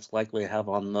think that's likely to have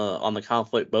on the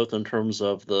conflict, both in terms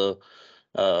of the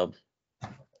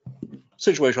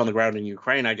situation on the ground in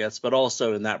Ukraine, I guess, but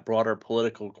also in that broader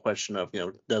political question of,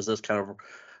 does this kind of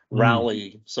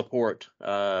rally support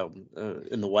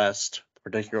in the West,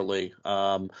 particularly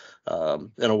in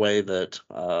a way that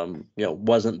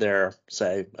wasn't there,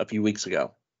 say, a few weeks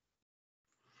ago?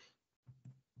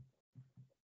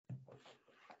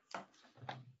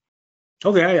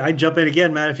 Okay, I jump in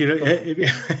again, Matt. And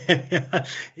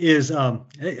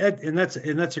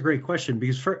that's a great question,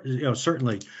 because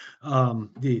certainly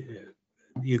the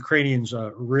Ukrainians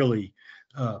really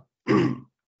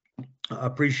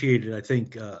appreciated, I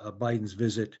think, Biden's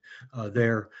visit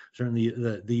there.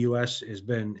 Certainly, the U.S. has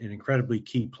been an incredibly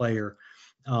key player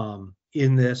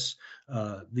in this.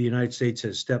 The United States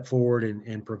has stepped forward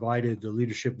and provided the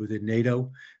leadership within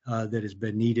NATO that has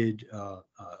been needed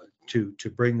to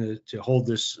hold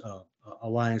this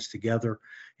alliance together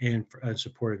in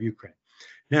support of Ukraine.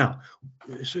 Now,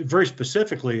 so very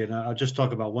specifically, and I'll just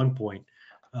talk about one point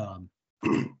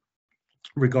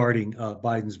regarding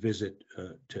Biden's visit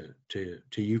to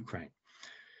Ukraine.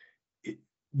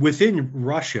 Within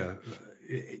Russia,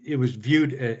 it was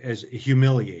viewed as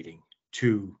humiliating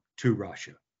to to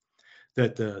Russia,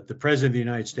 that the president of the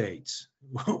United States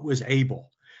was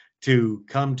able to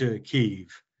come to Kyiv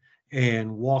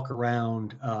and walk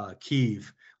around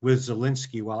Kyiv with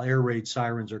Zelensky while air raid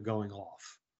sirens are going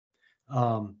off.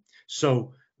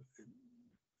 So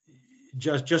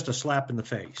just a slap in the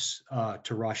face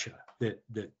to Russia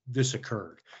that this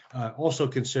occurred. Also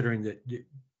considering that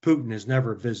Putin has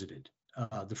never visited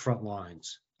the front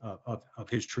lines of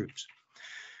his troops.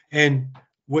 And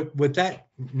what that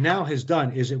now has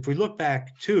done is, if we look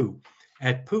back too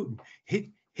at Putin,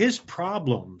 his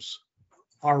problems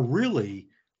are really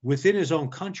within his own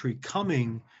country,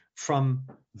 coming from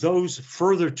those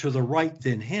further to the right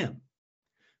than him.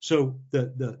 So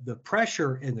the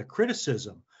pressure and the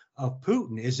criticism of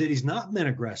Putin is that he's not been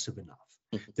aggressive enough,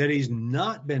 that he's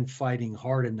not been fighting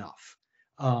hard enough.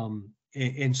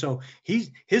 And so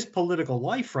his political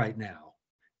life right now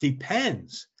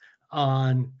depends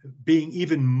on being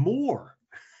even more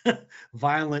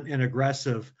violent and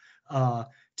aggressive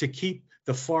to keep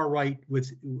the far right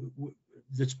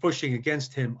that's pushing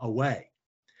against him away.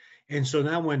 And so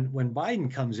now when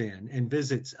Biden comes in and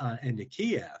visits into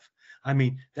Kiev, I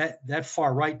mean, that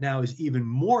far right now is even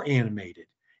more animated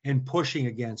and pushing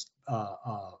against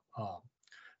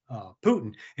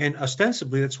Putin. And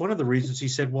ostensibly, that's one of the reasons he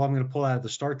said, well, I'm going to pull out of the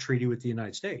START treaty with the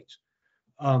United States,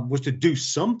 was to do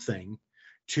something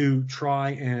to try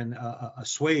and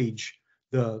assuage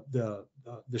the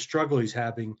struggle he's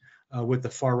having with the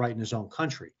far right in his own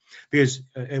country. Because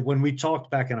when we talked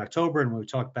back in October and when we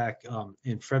talked back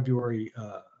in February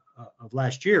of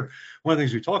last year, one of the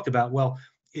things we talked about, well,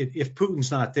 if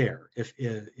Putin's not there, if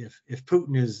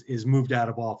Putin is moved out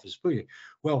of office,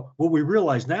 well, what we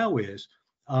realize now is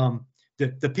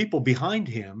that the people behind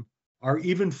him are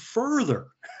even further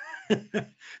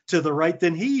to the right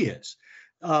than he is.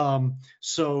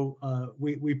 So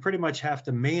we pretty much have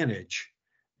to manage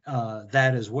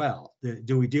that as well.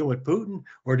 Do we deal with Putin,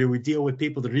 or do we deal with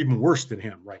people that are even worse than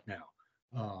him right now?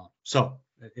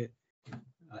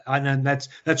 And then that's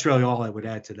really all I would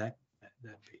add to that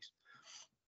piece.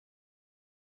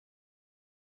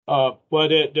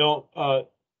 But it don't.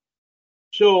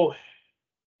 So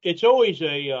it's always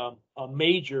a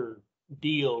major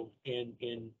deal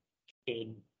in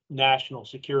national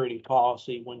security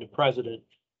policy when the president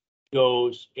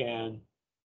goes and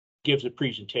gives a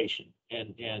presentation,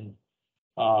 and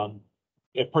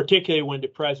particularly when the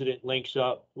president links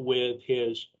up with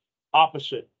his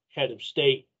opposite head of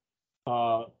state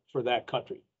for that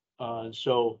country.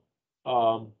 So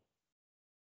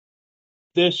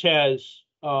this has,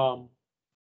 at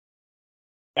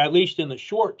least in the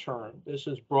short term, this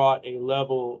has brought a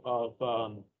level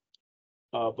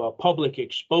of public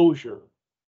exposure,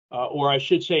 or I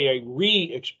should say a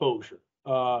re-exposure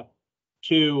to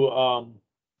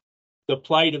the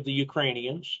plight of the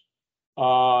Ukrainians,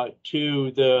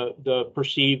 to the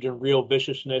perceived and real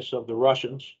viciousness of the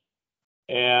Russians,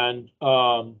 and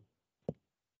of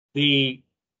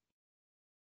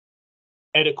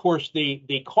course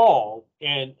the call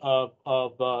and of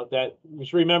that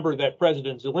was, remember that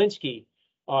President Zelensky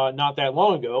not that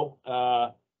long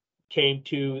ago came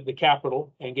to the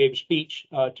Capitol and gave a speech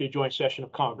to a joint session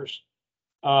of Congress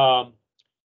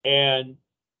and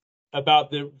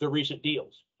about the recent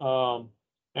deals.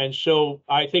 And so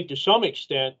I think to some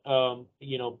extent, Putin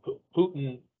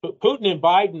and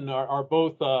Biden are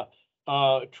both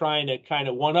trying to kind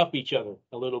of one up each other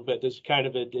a little bit. This is kind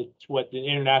of it's what the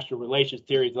international relations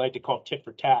theory like to call tit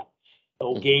for tat, the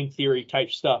old game theory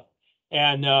type stuff.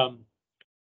 And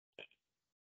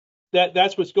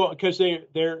that's what's going, because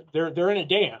they're in a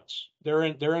dance. They're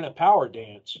in a power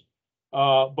dance.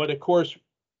 But of course,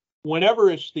 whenever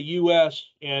it's the U.S.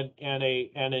 and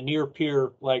a near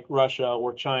peer like Russia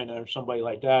or China or somebody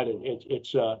like that,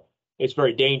 it's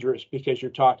very dangerous, because you're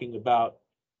talking about,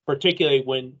 particularly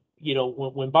when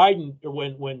Biden, or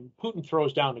when Putin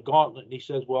throws down the gauntlet and he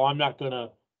says, well, I'm not going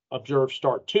to observe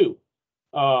START 2,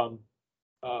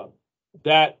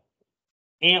 that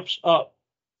amps up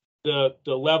the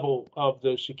level of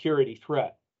the security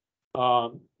threat.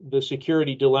 The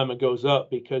security dilemma goes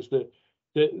up, because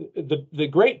the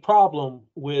great problem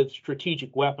with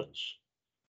strategic weapons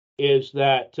is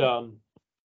that to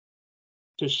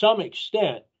some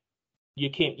extent you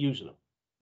can't use them.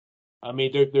 I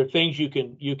mean, there are things you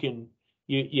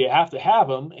have to have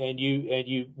them, and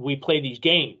we play these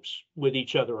games with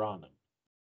each other on them.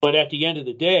 But at the end of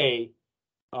the day,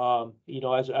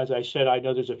 as I said, I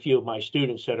know there's a few of my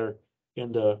students that are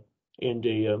in the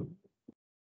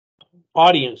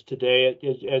audience today.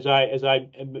 As I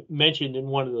mentioned in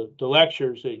one of the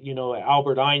lectures, that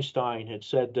Albert Einstein had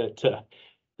said that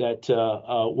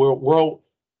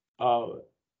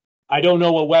I don't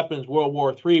know what weapons World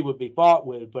War III would be fought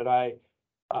with, but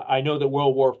I know that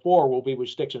World War IV will be with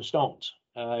sticks and stones.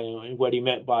 And what he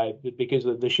meant by, because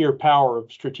of the sheer power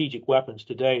of strategic weapons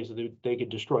today is that they could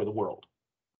destroy the world.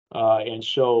 And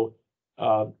so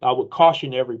I would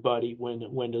caution everybody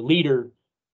when the leader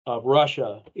of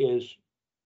Russia is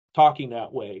talking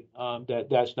that way,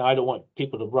 that's now, I don't want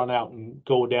people to run out and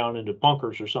go down into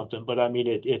bunkers or something, but I mean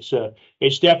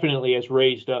it's definitely has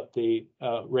raised up the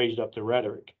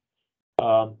rhetoric.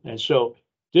 And so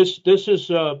this is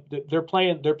they're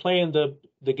playing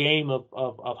the game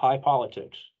of high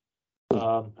politics.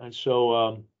 And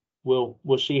so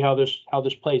we'll see how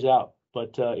this plays out,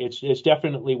 but it's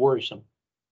definitely worrisome.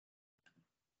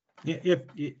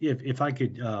 If I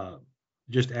could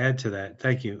just add to that,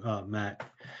 thank you, Matt.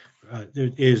 There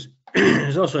is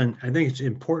there's also, and I think it's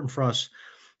important for us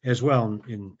as well,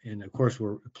 and of course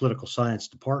we're a political science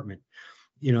department.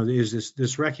 Is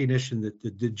this recognition that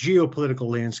the geopolitical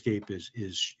landscape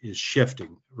is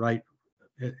shifting, right,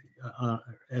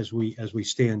 as we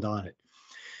stand on it.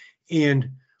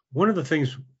 And one of the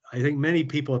things I think many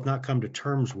people have not come to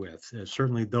terms with,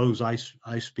 certainly those I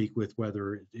speak with,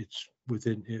 whether it's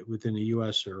within the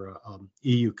U.S. or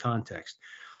EU context,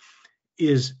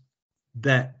 is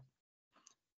that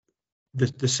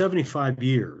the 75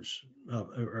 years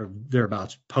or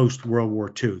thereabouts post World War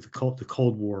II, the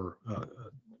Cold War,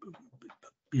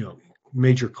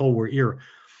 major Cold War era,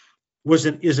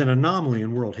 is an anomaly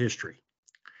in world history.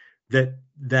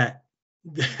 That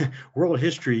world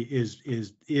history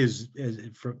is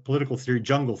for political theory,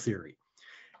 jungle theory,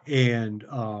 and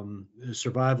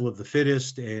survival of the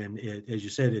fittest, and as you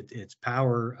said, it's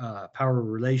power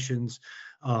relations.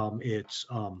 It's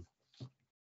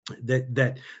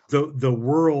that the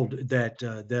world that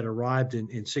arrived in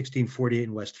 1648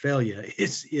 in Westphalia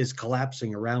is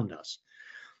collapsing around us,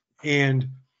 and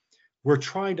we're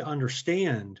trying to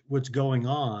understand what's going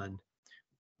on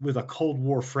with a Cold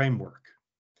War framework.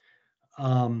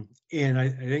 And I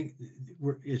think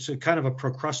it's a kind of a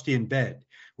Procrustean bed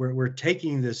where we're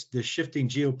taking this shifting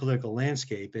geopolitical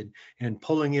landscape and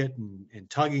pulling it and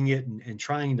tugging it and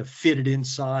trying to fit it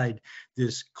inside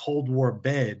this Cold War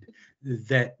bed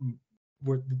that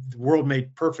the world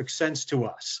made perfect sense to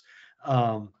us.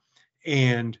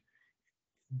 And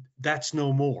that's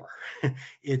no more.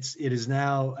 It is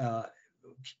now,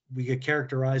 we could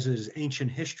characterize it as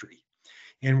ancient history.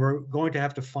 And we're going to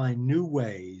have to find new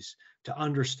ways to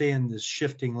understand this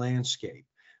shifting landscape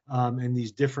and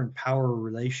these different power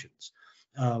relations.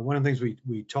 One of the things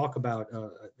we talk about,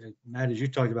 Matt, as you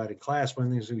talked about in class, one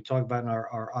of the things we talk about in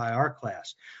our IR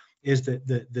class is that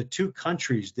the two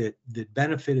countries that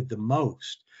benefited the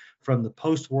most from the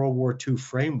post-World War II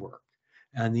framework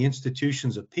and the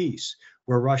institutions of peace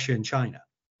were Russia and China.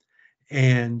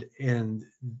 And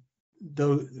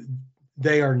though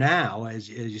they are now, as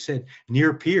you said,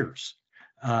 near peers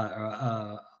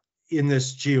in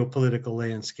this geopolitical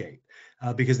landscape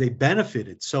because they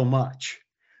benefited so much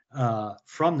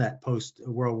from that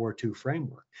post-World War II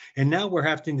framework. And now we're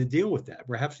having to deal with that.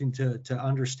 We're having to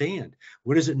understand,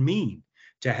 what does it mean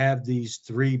to have these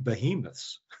three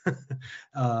behemoths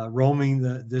roaming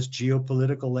this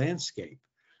geopolitical landscape?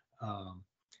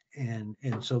 And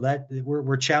so that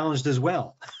we're challenged as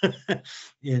well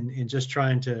in just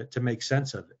trying to make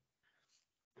sense of it.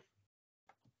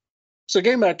 So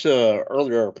getting back to an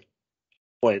earlier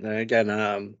point, and again,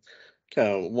 kind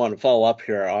of want to follow up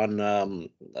here on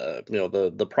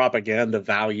the propaganda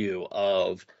value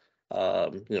of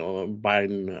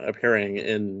Biden appearing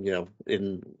in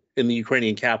the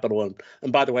Ukrainian capital,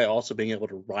 and by the way, also being able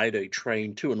to ride a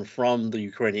train to and from the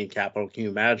Ukrainian capital. Can you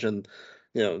imagine?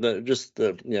 You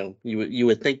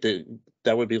would think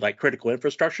that would be like critical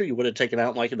infrastructure. You would have taken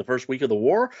out like in the first week of the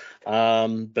war,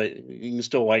 but you can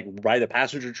still like ride a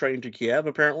passenger train to Kiev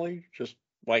apparently, just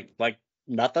like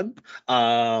nothing.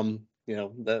 That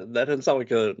doesn't sound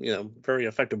like a very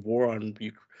effective war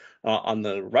on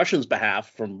the Russians'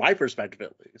 behalf, from my perspective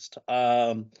at least.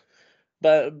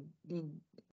 But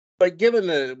given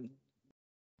the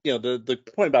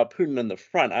point about Putin in the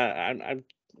front, I'm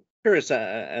curious,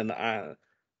 and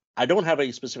I don't have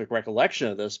any specific recollection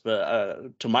of this,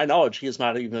 but to my knowledge, he has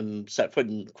not even set foot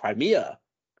in Crimea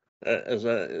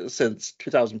since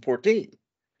 2014.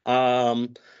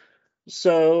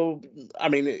 So, I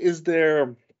mean,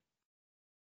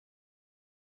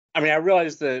 I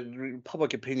realize that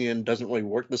public opinion doesn't really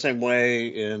work the same way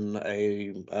in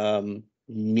a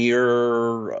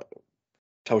near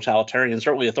totalitarian,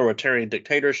 certainly authoritarian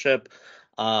dictatorship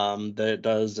that it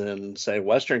does in, say,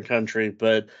 Western country.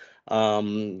 But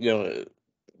obviously,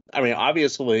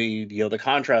 the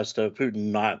contrast of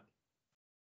Putin not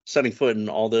setting foot in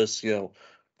all this,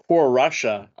 core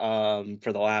Russia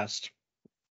for the last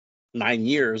 9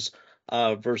 years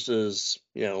versus,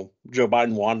 Joe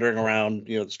Biden wandering around,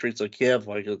 the streets of Kiev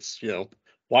like it's,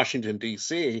 Washington,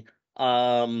 D.C.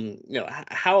 How,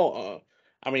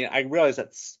 I mean, I realize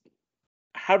that's,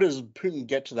 how does Putin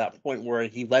get to that point where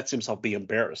he lets himself be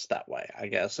embarrassed that way, I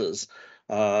guess, is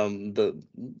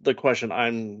the question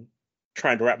I'm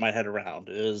trying to wrap my head around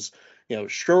is,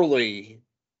 surely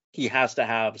he has to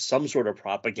have some sort of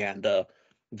propaganda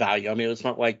value. I mean, it's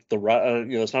not like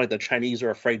it's not like the Chinese are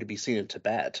afraid to be seen in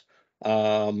Tibet.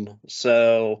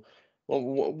 So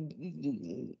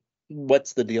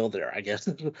what's the deal there, I guess?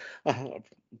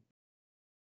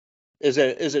 Is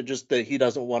it just that he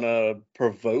doesn't want to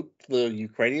provoke the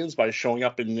Ukrainians by showing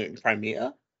up in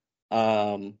Crimea?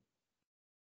 Um,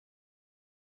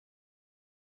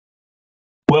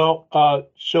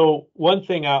 So one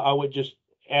thing I would just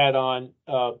add on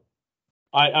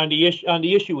on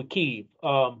the issue with Kyiv.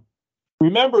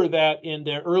 Remember that in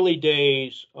the early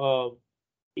days of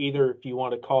either, if you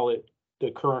want to call it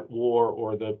the current war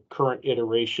or the current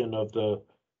iteration of the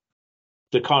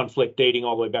conflict dating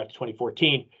all the way back to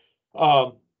 2014,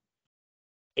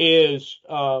 is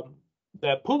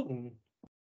that Putin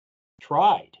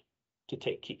tried to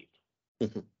take Kyiv.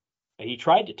 mhm, He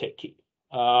tried to take Kyiv,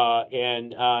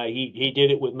 and he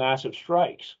did it with massive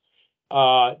strikes.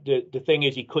 The thing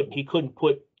is, he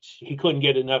couldn't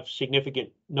get enough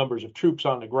significant numbers of troops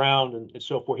on the ground and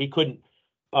so forth. He couldn't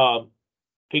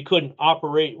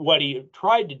operate. What he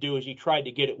tried to do is he tried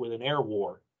to get it with an air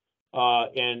war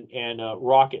and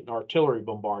rocket and artillery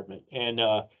bombardment. And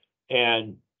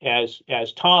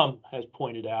as Tom has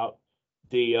pointed out,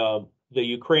 the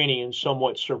Ukrainians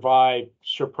somewhat surprised.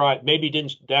 Maybe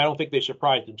didn't. I don't think they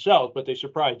surprised themselves, but they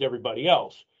surprised everybody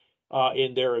else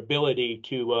in their ability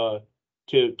to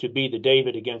be the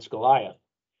David against Goliath.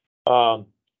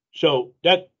 So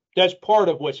that's part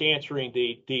of what's answering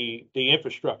the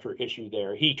infrastructure issue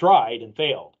there. He tried and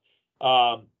failed,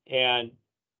 and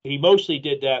he mostly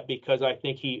did that because I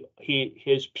think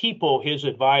his people, his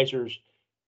advisors,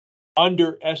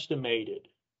 underestimated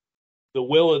the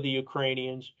will of the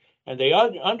Ukrainians, and they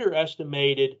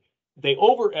overestimated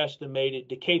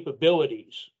the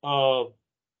capabilities of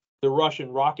the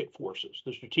Russian rocket forces,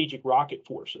 the strategic rocket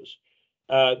forces,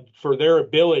 for their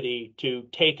ability to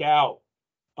take out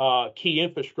key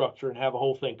infrastructure and have a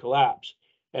whole thing collapse.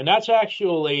 And that's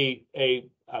actually a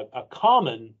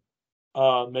common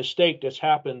mistake that's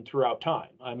happened throughout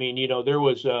time. I mean, there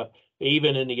was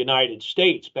even in the United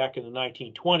States back in the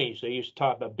 1920s, they used to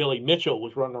talk about Billy Mitchell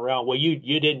was running around. Well,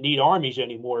 you didn't need armies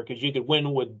anymore because you could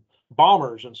win with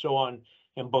bombers and so on,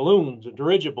 and balloons and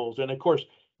dirigibles. And of course,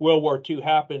 World War II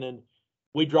happened, and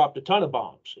we dropped a ton of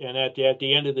bombs. And at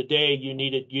the end of the day, you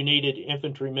needed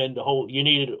infantrymen to hold. You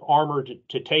needed armor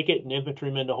to take it, and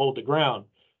infantrymen to hold the ground.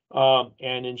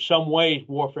 And in some ways,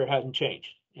 warfare hasn't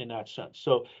changed in that sense.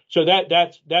 So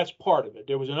that's part of it.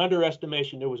 There was an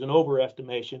underestimation. There was an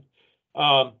overestimation.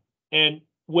 And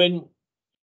when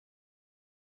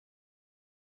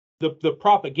the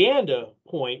propaganda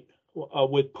point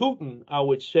with Putin, I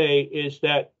would say, is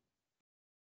that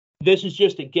this is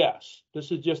just a guess.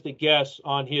 This is just a guess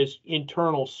on his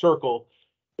internal circle.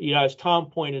 As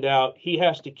Tom pointed out, he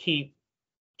has to keep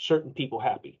certain people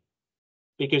happy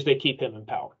because they keep him in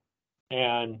power.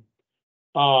 And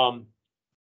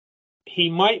he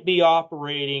might be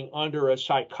operating under a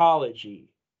psychology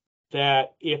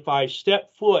that if I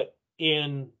step foot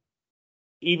even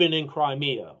in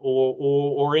Crimea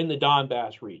or in the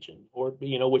Donbass region, or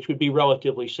which would be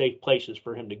relatively safe places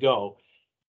for him to go,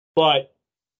 but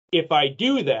if I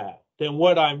do that, then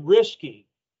what I'm risking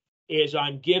is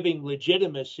I'm giving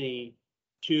legitimacy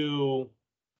to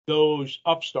those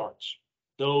upstarts,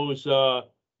 those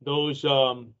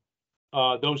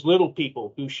little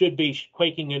people who should be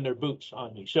quaking in their boots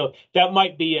on me. So that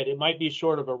might be it. It might be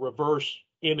sort of a reverse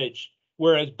image.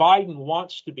 Whereas Biden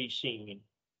wants to be seen,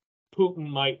 Putin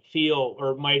might feel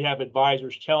or might have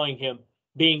advisors telling him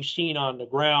being seen on the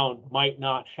ground might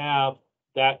not have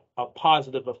that a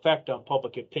positive effect on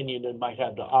public opinion, and might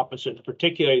have the opposite,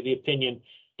 particularly the opinion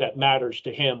that matters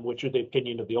to him, which are the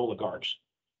opinion of the oligarchs.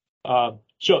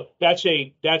 So that's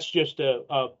just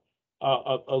a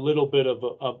little bit of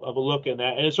a look in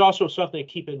that, and it's also something to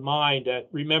keep in mind. That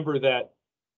remember that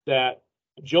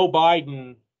Joe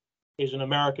Biden is an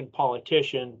American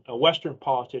politician, a Western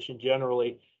politician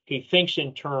generally. He thinks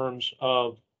in terms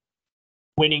of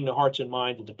winning the hearts and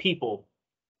minds of the people,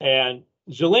 and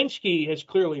Zelensky has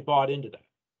clearly bought into that,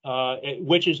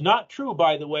 which is not true,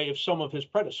 by the way, of some of his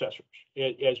predecessors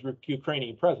as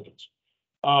Ukrainian presidents.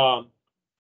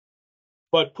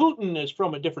 But Putin is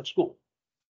from a different school.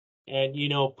 And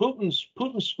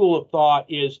Putin's school of thought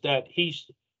is that he's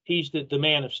the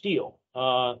man of steel,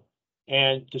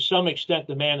 and to some extent,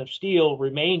 the man of steel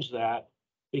remains that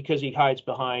because he hides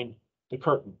behind the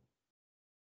curtain,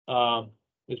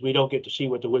 because we don't get to see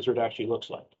what the wizard actually looks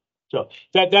like. So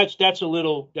that's a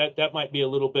little that might be a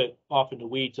little bit off in the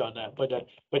weeds on that,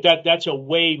 but that's a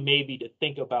way maybe to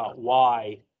think about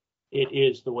why it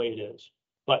is the way it is.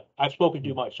 But I've spoken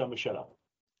too much, so I'm gonna shut up.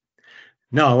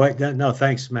 No,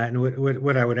 thanks, Matt. And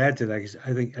what I would add to that is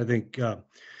I think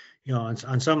on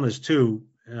some of this too,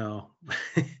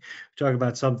 talk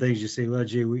about some things you say, well,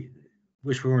 gee, we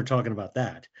wish we weren't talking about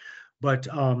that. But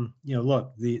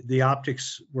look, the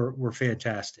optics were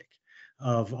fantastic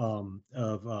of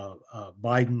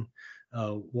Biden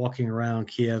walking around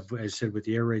Kiev, as I said, with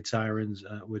the air raid sirens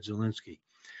with Zelensky.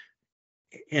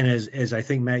 And as I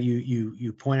think, Matt,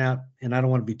 you point out, and I don't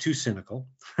want to be too cynical.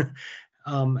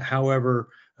 However,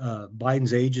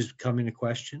 Biden's age is coming into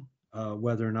question,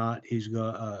 whether or not he's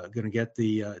going to get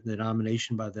the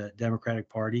nomination by the Democratic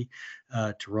Party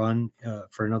to run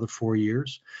for another 4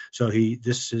 years. So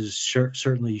this is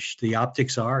certainly the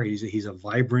optics are he's a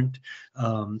vibrant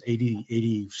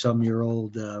 80 some year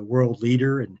old world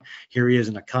leader, and here he is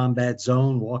in a combat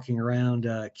zone walking around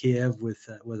Kiev with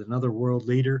another world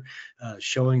leader,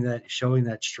 showing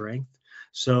that strength.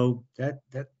 So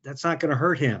that's not going to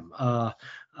hurt him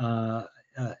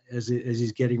as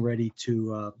he's getting ready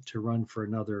to run for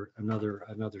another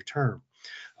term.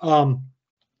 Putin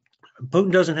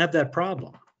doesn't have that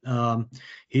problem.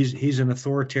 He's an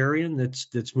authoritarian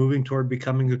that's moving toward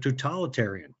becoming a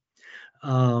totalitarian,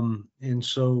 and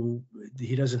so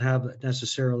he doesn't have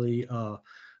necessarily a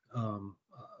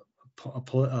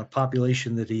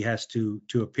population that he has to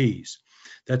appease.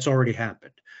 That's already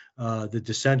happened. The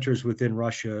dissenters within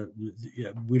Russia,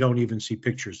 we don't even see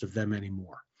pictures of them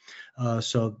anymore.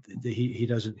 So he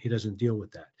doesn't deal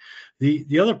with that.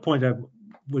 The other point I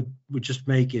would just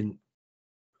make, and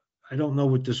I don't know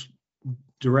what this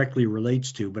directly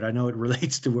relates to, but I know it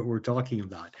relates to what we're talking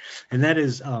about, and that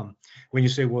is when you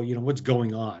say, well, what's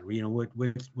going on,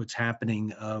 what's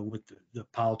happening with the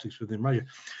politics within Russia.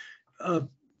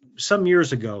 Some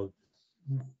years ago,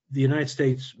 the United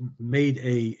States made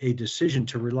a decision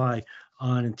to rely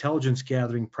on intelligence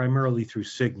gathering primarily through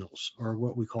signals, or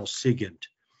what we call SIGINT,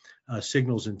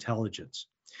 signals intelligence.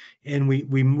 And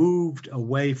we moved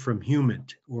away from human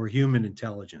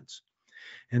intelligence.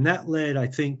 And that led, I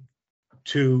think,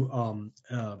 to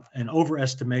an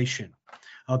overestimation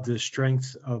of the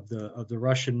strength of the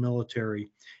Russian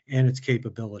military and its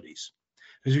capabilities.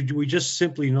 Because we just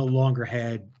simply no longer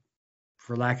had,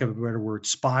 for lack of a better word,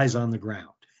 spies on the ground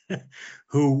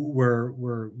who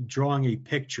were drawing a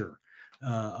picture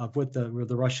of what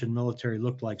the Russian military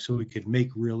looked like, so we could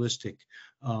make realistic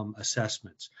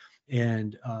assessments.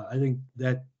 And I think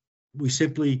that we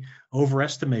simply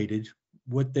overestimated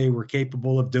what they were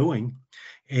capable of doing.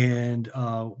 And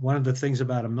one of the things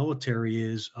about a military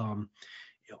is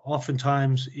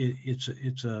oftentimes it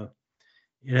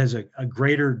has a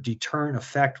greater deterrent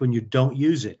effect when you don't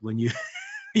use it,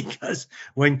 because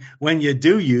when you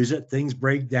do use it, things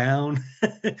break down,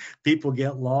 people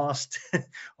get lost,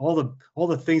 all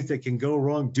the things that can go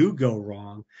wrong do go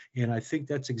wrong. And I think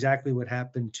that's exactly what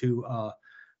happened to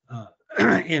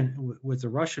with the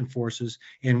Russian forces,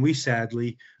 and we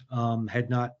sadly had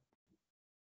not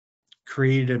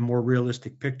created a more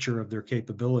realistic picture of their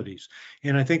capabilities.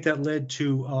 And I think that led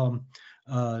to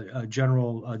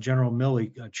General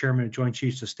Milley, Chairman of Joint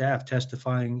Chiefs of Staff,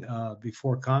 testifying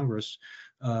before Congress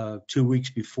 2 weeks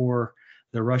before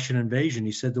the Russian invasion.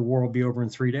 He said the war will be over in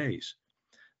 3 days.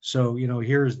 So,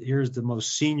 here's the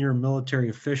most senior military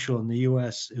official in the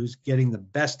U.S. who's getting the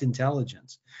best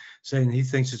intelligence, saying he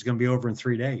thinks it's going to be over in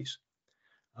 3 days.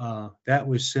 That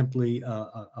was simply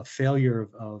a failure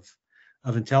of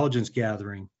intelligence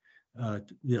gathering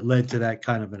that led to that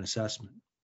kind of an assessment.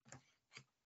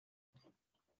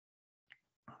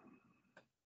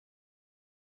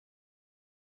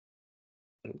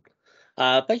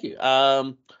 Thank you.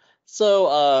 And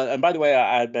by the way,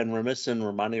 I've been remiss in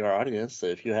reminding our audience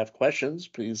that if you have questions,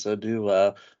 please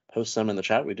do post them in the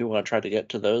chat. We do want to try to get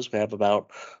to those. We have about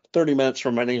 30 minutes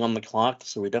remaining on the clock,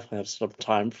 so we definitely have some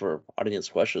time for audience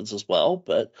questions as well.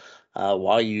 But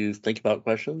while you think about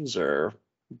questions or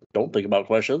don't think about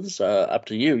questions, up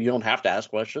to you. You don't have to ask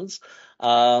questions.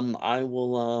 I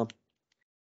will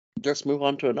just move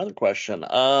on to another question.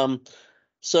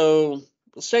 So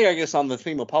stay, I guess, on the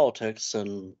theme of politics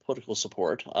and political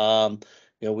support.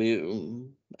 We,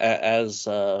 as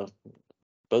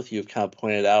both of you have kind of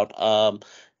pointed out,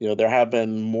 there have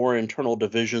been more internal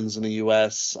divisions in the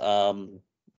U.S.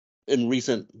 In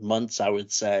recent months, I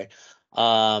would say,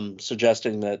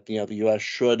 suggesting that the U.S.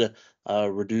 should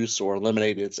reduce or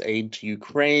eliminate its aid to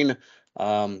Ukraine.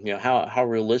 How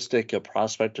realistic a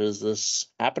prospect is this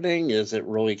happening? Is it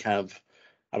really kind of,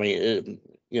 I mean,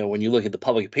 when you look at the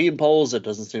public opinion polls, it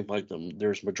doesn't seem like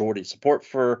there's majority support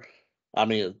for. I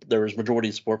mean, there is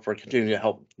majority support for continuing to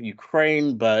help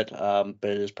Ukraine, but it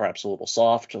is perhaps a little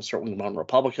soft, certainly among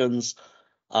Republicans.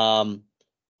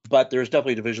 But there's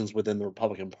definitely divisions within the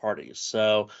Republican Party.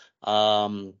 So,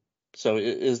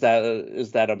 is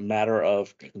that a matter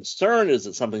of concern? Is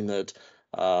it something that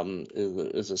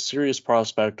is a serious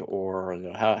prospect,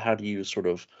 or how do you sort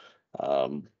of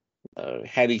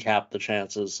handicap the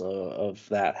chances of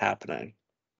that happening?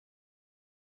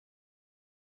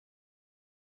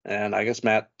 And I guess,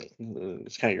 Matt,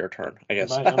 it's kind of your turn, I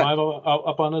guess. Am I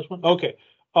up on this one? Okay.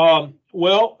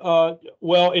 Well,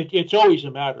 it's always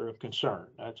a matter of concern.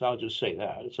 I'll just say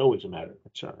that it's always a matter of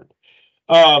concern.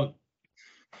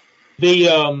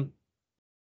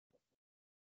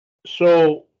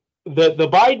 So the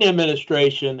Biden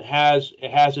administration has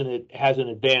an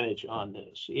advantage on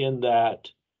this, in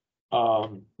that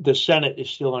the Senate is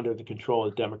still under the control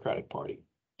of the Democratic Party,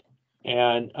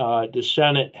 and the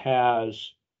Senate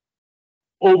has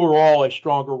overall a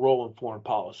stronger role in foreign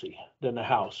policy than the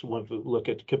House when we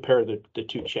compare the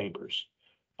two chambers.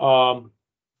 Also,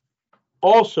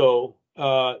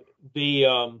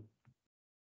 the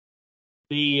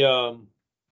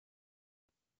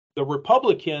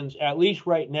Republicans, at least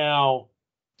right now,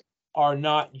 are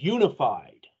not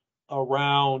unified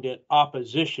around an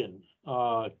opposition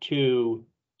to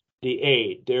the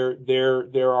aid.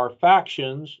 There are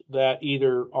factions that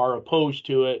either are opposed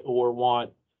to it or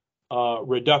want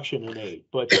reduction in aid.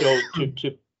 But so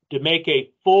to make a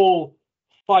full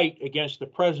fight against the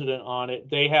president on it,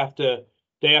 they have to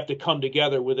come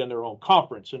together within their own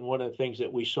conference. And one of the things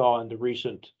that we saw in the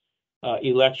recent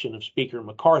election of Speaker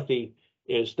McCarthy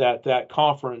is that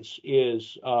conference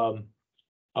is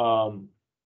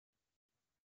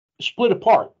split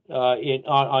apart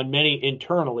on many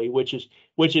internally, which is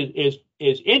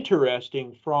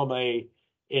interesting from an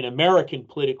American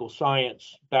political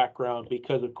science background,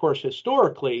 because of course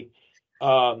historically,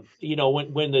 when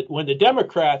the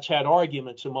Democrats had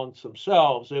arguments amongst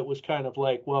themselves, it was kind of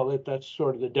like, well, that's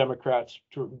sort of the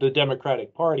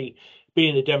Democratic Party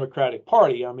being the Democratic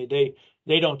Party. I mean, they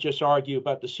don't just argue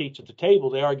about the seats at the table;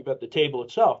 they argue about the table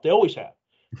itself. They always have.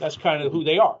 That's kind of who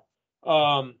they are.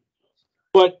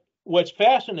 But what's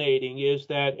fascinating is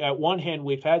that at one hand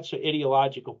we've had some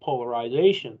ideological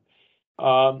polarization.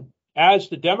 As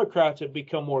the Democrats have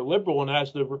become more liberal and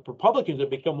as the Republicans have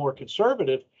become more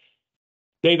conservative,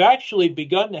 they've actually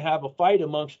begun to have a fight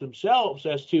amongst themselves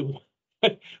as to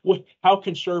how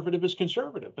conservative is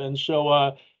conservative. And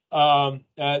so,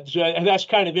 that's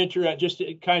kind of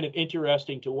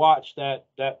interesting to watch that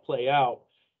play out.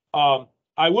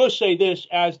 I will say this: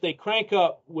 as they crank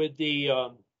up with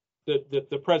the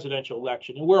presidential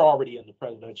election, and we're already in the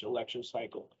presidential election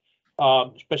cycle,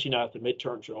 especially now that the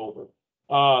midterms are over.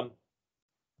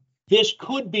 This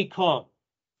could become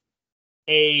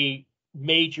a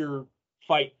major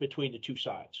fight between the two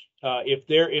sides. If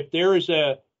there is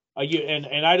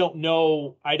and I don't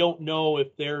know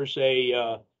if there's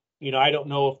I don't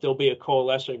know if there'll be a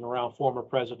coalescing around former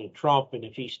President Trump, and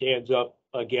if he stands up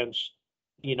against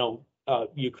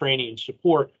Ukrainian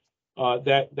support,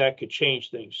 that could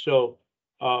change things. So,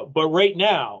 but right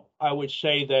now, I would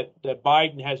say that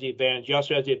Biden has the advantage. He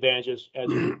also has the advantage, as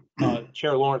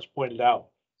Chair Lawrence pointed out.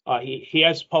 He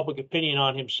has public opinion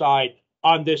on his side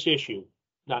on this issue,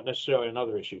 not necessarily on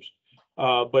other issues,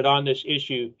 but on this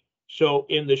issue. So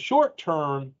in the short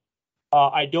term,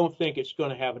 I don't think it's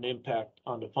going to have an impact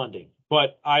on the funding.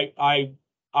 But I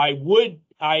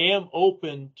am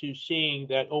open to seeing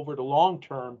that over the long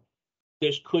term,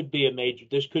 this could be a major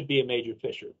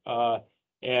fissure. The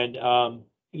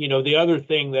other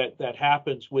thing that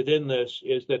happens within this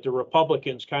is that the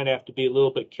Republicans kind of have to be a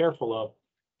little bit careful of.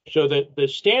 So that the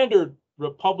standard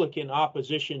Republican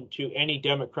opposition to any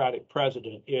Democratic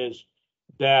president is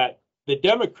that the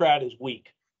Democrat is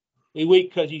weak. He's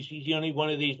weak because he's one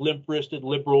of these limp-wristed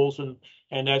liberals, and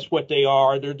that's what they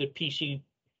are. They're the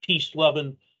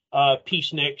peace-loving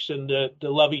peaceniks and the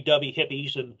lovey-dovey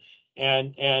hippies,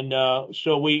 and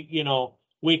so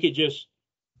we could just.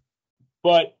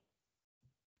 But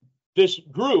this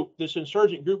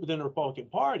insurgent group within the Republican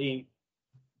Party,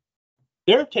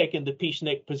 they're taking the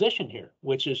peacenik position here,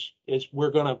 which is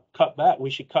we're going to cut back. We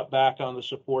should cut back on the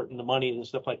support and the money and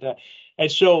stuff like that.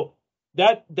 And so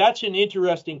that's an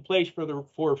interesting place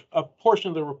for a portion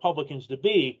of the Republicans to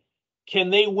be. Can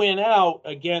they win out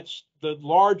against the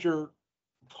larger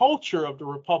culture of the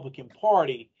Republican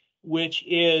Party, which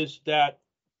is that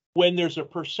when there's a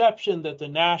perception that the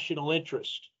national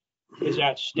interest is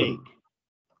at stake,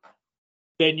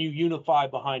 then you unify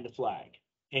behind the flag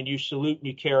and you salute and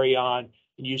you carry on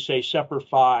and you say, Semper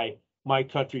Fi, my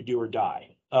country, do or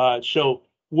die. So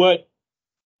what's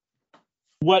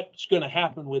going to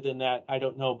happen within that, I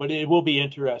don't know, but it will be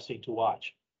interesting to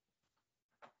watch.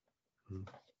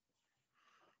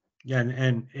 Yeah,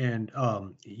 and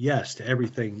yes to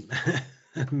everything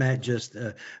Matt just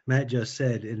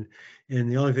said, and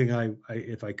the only thing I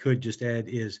if I could just add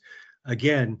is,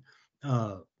 again,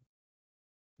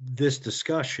 this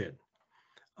discussion,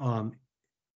 I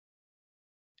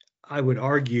would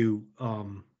argue, at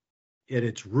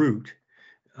its root,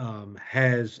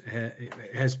 has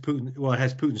Putin. Well, it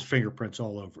has Putin's fingerprints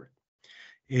all over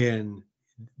it, and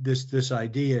this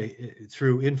idea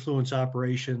through influence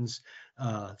operations,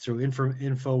 through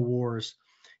info wars,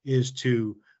 is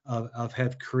to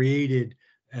have created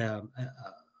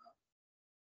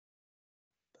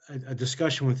a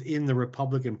discussion within the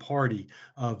Republican Party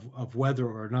of whether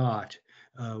or not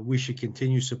we should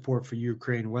continue support for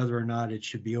Ukraine, whether or not it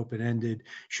should be open-ended,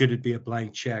 should it be a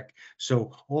blank check.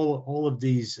 So all of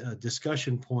these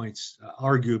discussion points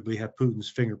arguably have Putin's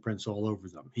fingerprints all over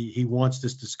them. He wants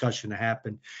this discussion to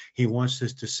happen. He wants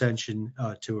this dissension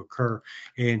to occur,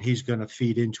 and he's going to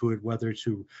feed into it, whether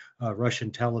to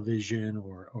Russian television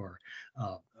or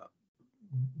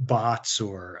bots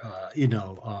or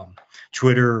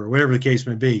Twitter or whatever the case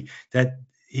may be, that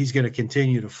he's going to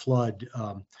continue to flood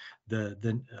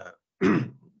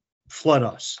flood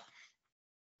us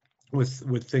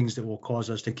with things that will cause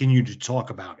us to continue to talk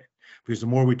about it, because the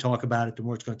more we talk about it, the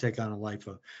more it's going to take on a life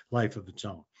of its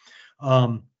own.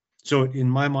 So in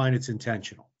my mind, it's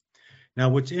intentional. Now,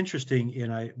 what's interesting,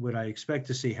 and what I expect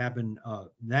to see happen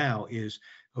now is,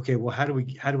 okay, well, how do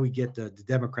we get the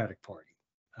Democratic Party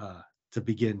to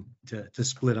begin to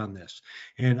split on this?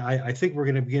 And I think we're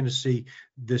going to begin to see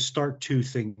the START 2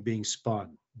 thing being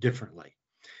spun differently.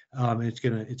 And it's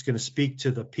going to speak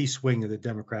to the peace wing of the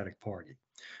Democratic Party,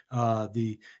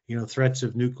 the threats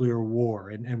of nuclear war,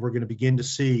 and we're going to begin to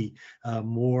see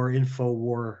more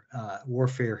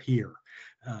warfare here,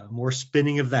 more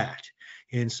spinning of that.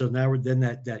 And so now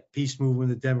that peace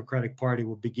movement of the Democratic Party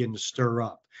will begin to stir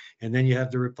up, and then you have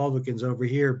the Republicans over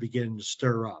here beginning to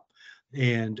stir up,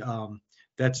 and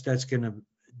that's going to,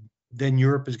 then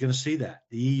Europe is going to see that,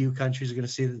 the EU countries are going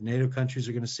to see that, the NATO countries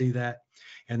are going to see that,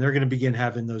 and they're going to begin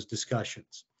having those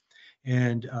discussions.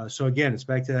 And so again, it's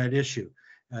back to that issue.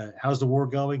 How's the war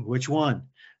going? Which one?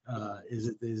 Is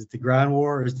it the ground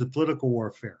war, or is it the political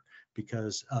warfare?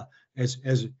 Because as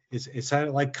it's kind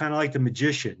of like the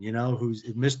magician, who's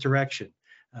in misdirection.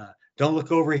 Don't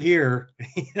look over here,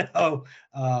 look,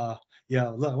 I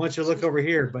want you to look over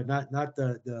here, but not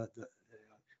the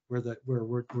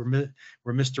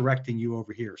we're misdirecting you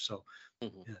over here. So.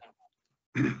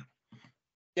 Mm-hmm.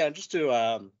 Yeah, just to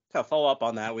kind of follow up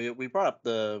on that, we brought up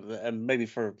and maybe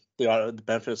for the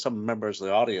benefit of some members of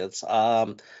the audience,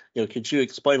 could you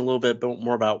explain a little bit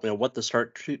more about what the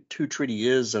START 2 treaty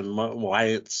is and why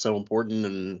it's so important,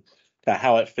 and kind of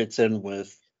how it fits in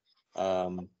with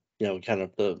kind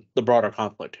of the broader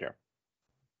conflict here?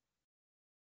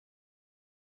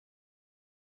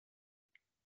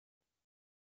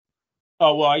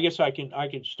 Oh, well, I guess I can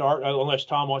start, unless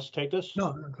Tom wants to take this.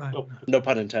 No, go ahead. No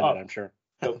pun intended, I'm sure.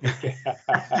 Okay.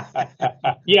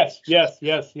 Yes.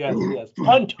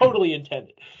 Untotally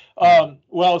intended.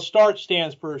 Well, START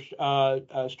stands for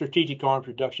Strategic Arms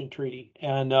Reduction Treaty,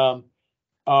 and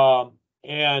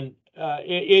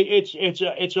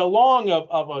it's a long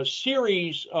of a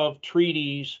series of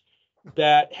treaties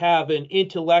that have an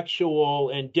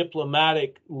intellectual and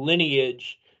diplomatic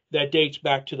lineage that dates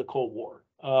back to the Cold War,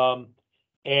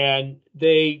 and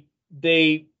they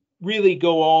really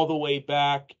go all the way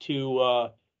back to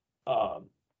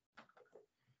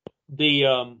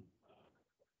the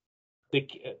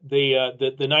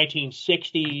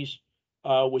 1960s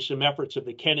with some efforts of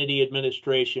the Kennedy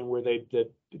administration, where they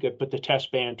put the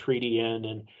Test Ban Treaty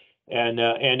in,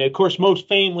 and of course most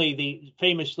famously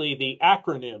the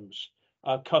acronyms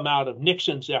come out of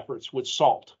Nixon's efforts with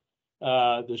SALT.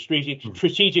 The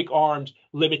Strategic Arms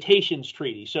Limitations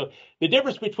Treaty. So the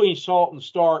difference between SALT and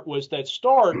START was that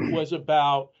START was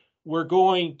about, we're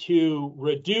going to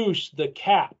reduce the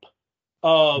cap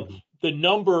of the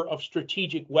number of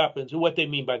strategic weapons, and what they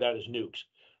mean by that is nukes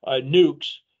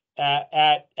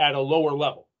at a lower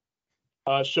level.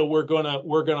 So we're gonna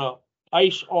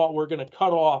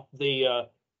cut off the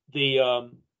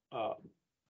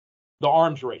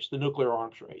arms race, the nuclear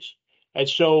arms race. And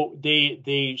so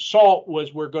the SALT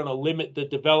was we're going to limit the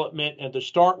development, and the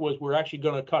START was we're actually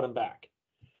going to cut them back.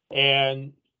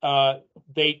 And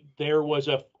there was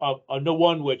a no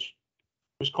one which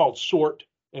was called SORT,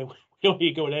 and we don't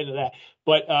need to go into that.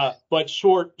 But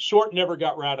SORT never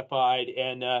got ratified,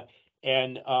 and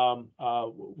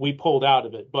we pulled out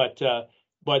of it.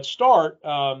 But START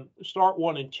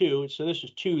 1 and 2. So this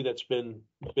is 2 that's been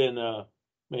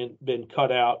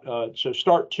cut out. So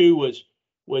START 2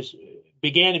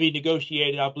 began to be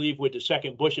negotiated, I believe, with the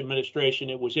second Bush administration.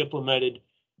 It was implemented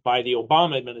by the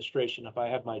Obama administration, if I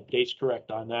have my dates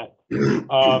correct on that.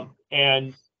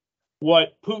 And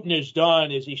what Putin has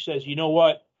done is he says, you know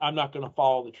what, I'm not going to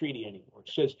follow the treaty anymore.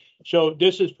 He says, so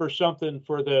this is for something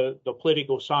for the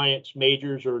political science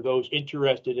majors or those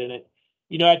interested in it.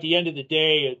 You know, at the end of the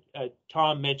day,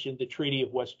 Tom mentioned the Treaty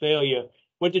of Westphalia.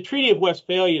 What the Treaty of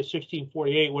Westphalia,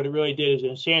 1648, what it really did is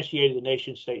it instantiated the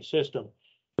nation-state system.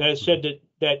 That it said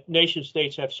that nation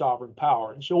states have sovereign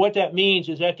power. And so what that means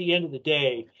is at the end of the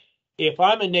day, if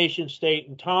I'm a nation state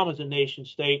and Tom is a nation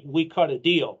state and we cut a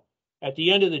deal, at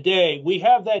the end of the day, we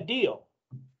have that deal.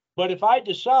 But if I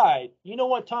decide, you know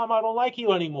what, Tom, I don't like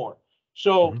you anymore.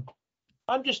 So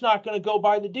I'm just not going to go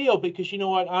by the deal because you know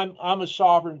what, I'm a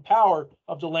sovereign power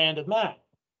of the land of Matt.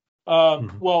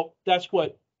 Well, that's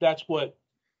what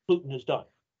Putin has done.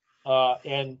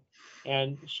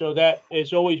 And so that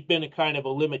has always been a kind of a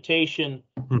limitation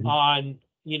on,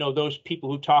 you know, those people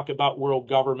who talk about world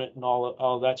government and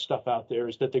all that stuff out there,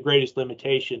 is that the greatest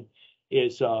limitation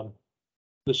is the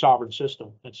sovereign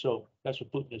system. And so that's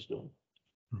what Putin is doing.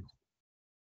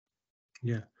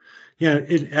 Yeah. Yeah,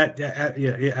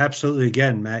 absolutely.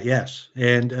 Again, Matt, yes.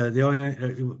 And the only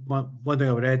one thing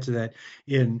I would add to that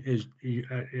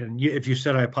if you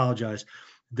said, I apologize,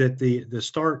 that the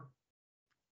START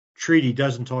treaty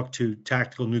doesn't talk to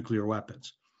tactical nuclear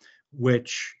weapons,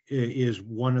 which is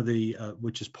one of the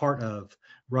which is part of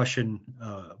Russian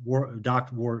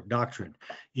war doctrine,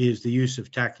 is the use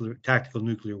of tactical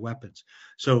nuclear weapons.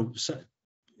 So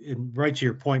right to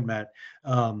your point, Matt,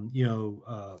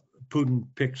 Putin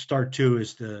picked START 2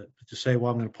 as to say,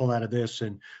 well, I'm going to pull out of this,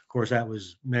 and of course that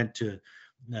was meant to,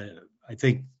 I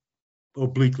think,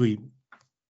 obliquely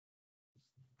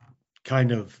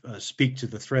kind of speak to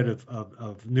the threat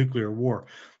of nuclear war.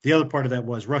 The other part of that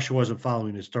was Russia wasn't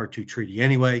following the START 2 treaty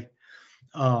anyway.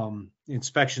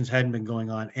 Inspections hadn't been going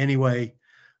on anyway.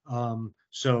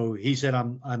 So he said,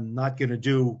 I'm not going to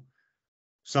do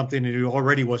something that he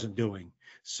already wasn't doing.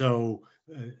 So,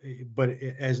 but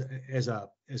as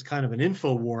kind of an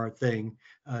info war thing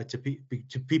to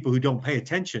people who don't pay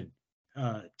attention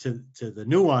to the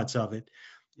nuance of it,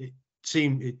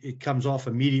 it comes off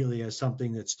immediately as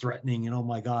something that's threatening and, oh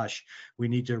my gosh, we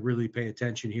need to really pay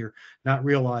attention here, not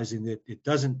realizing that it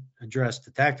doesn't address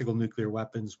the tactical nuclear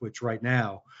weapons, which right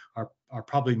now are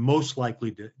probably most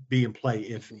likely to be in play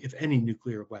if any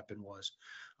nuclear weapon was,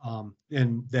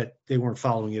 and that they weren't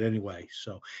following it anyway.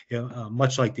 So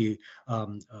much like the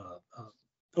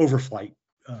overflight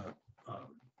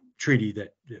treaty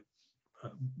that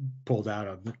pulled out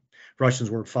of, the Russians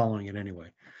weren't following it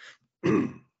anyway.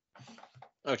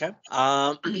 Okay.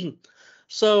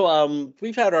 So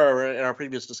we've had in our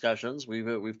previous discussions,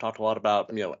 we've talked a lot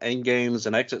about end games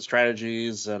and exit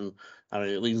strategies, and I mean,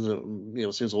 it leaves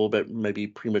seems a little bit maybe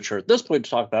premature at this point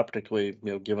to talk about, particularly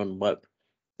given what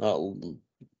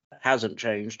hasn't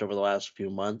changed over the last few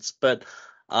months. But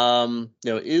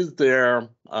is there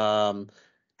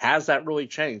has that really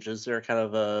changed? Is there kind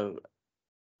of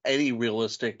any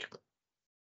realistic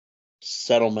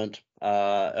settlement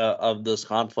of this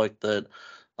conflict that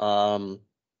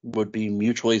would be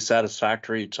mutually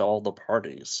satisfactory to all the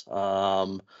parties?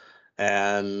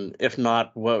 And if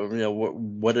not, where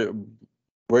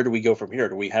do we go from here?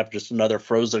 Do we have just another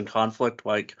frozen conflict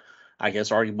like I guess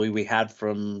arguably we had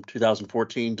from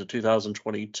 2014 to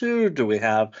 2022? Do we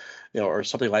have or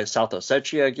something like South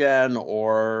Ossetia again,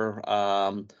 or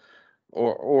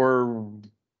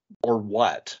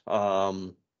what?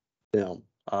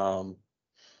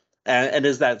 And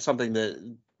is that something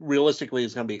that realistically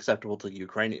is going to be acceptable to the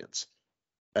Ukrainians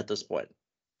at this point?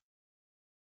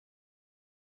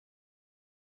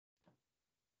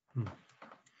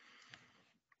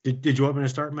 Did you want me to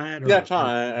start, Matt? Yeah, Tom.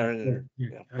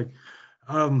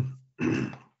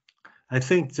 I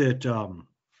think that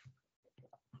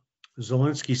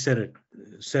Zelensky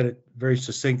said it very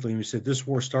succinctly. He said, "This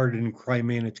war started in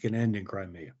Crimea and it's going to end in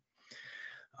Crimea."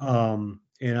 And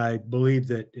I believe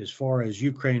that as far as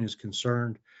Ukraine is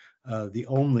concerned, the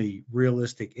only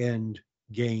realistic end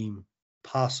game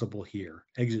possible here,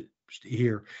 exit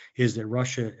here is that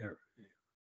Russia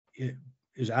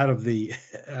is out of the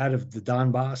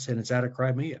Donbass and it's out of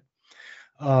Crimea.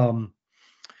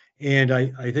 And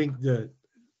I think the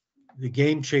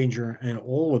game changer in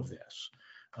all of this,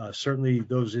 certainly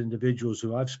those individuals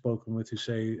who I've spoken with who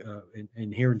say,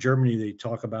 and here in Germany, they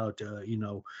talk about,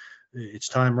 it's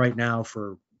time right now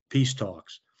for peace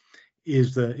talks,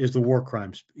 is the war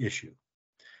crimes issue.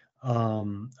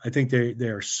 I think they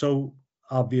are so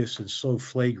obvious and so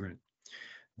flagrant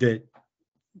that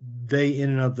they in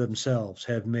and of themselves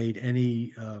have made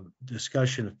any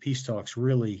discussion of peace talks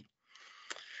really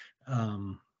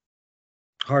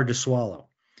hard to swallow,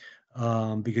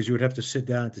 because you would have to sit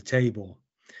down at the table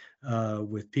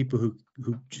with people who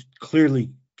just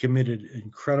clearly committed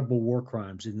incredible war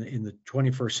crimes in the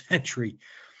 21st century.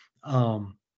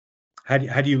 How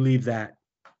do you leave that?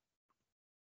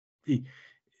 I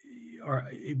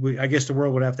guess the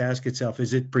world would have to ask itself: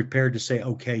 is it prepared to say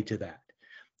okay to that?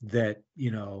 That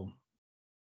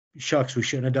shucks, we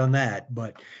shouldn't have done that,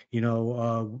 but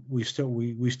we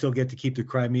still get to keep the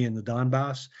Crimea and the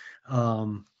Donbass.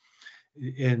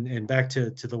 And back to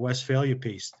the Westphalia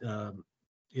piece,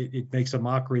 it makes a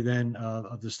mockery then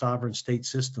of the sovereign state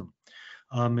system.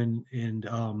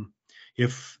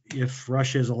 If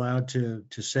Russia is allowed to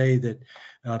say that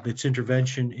its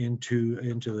intervention into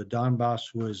the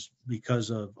Donbass was because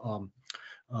of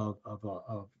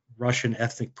Russian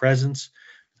ethnic presence,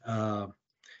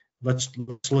 let's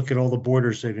look at all the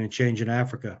borders that are going to change in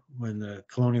Africa when the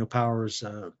colonial powers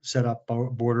set up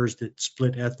borders that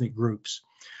split ethnic groups.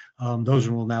 Those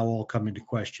will now all come into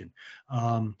question.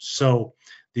 So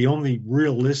the only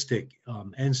realistic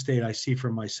end state I see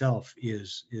for myself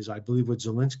is I believe what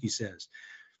Zelensky says: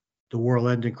 the war will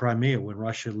end in Crimea when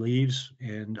Russia leaves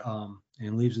and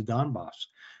leaves the Donbass.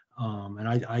 And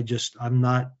I'm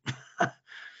not.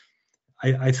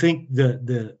 I think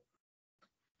the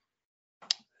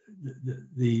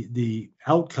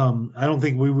outcome. I don't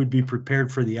think we would be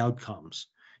prepared for the outcomes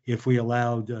if we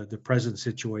allowed the present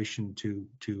situation to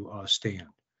stand,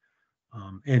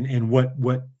 and what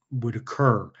would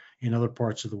occur in other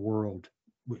parts of the world,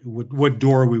 what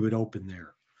door we would open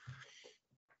there.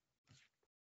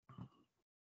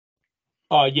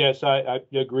 Yes, I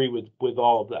agree with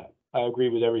all of that. I agree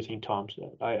with everything Tom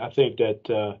said. I think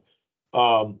that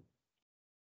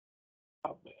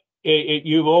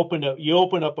you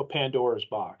open up a Pandora's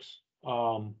box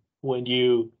when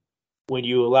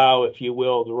you allow, if you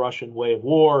will, the Russian way of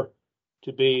war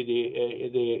to be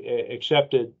the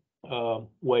accepted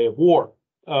way of war.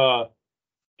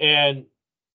 And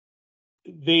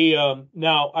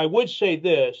now I would say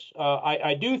this: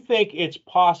 I do think it's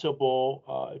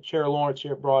possible. Chair Lawrence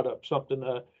here brought up something.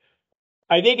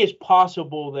 I think it's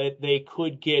possible that they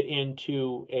could get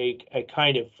into a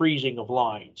kind of freezing of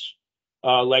lines,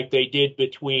 like they did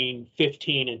between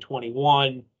 15 and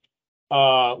 21.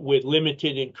 With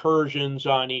limited incursions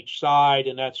on each side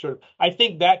and that sort of. I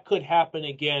think that could happen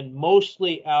again,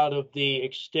 mostly out of the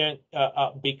extent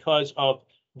because of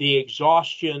the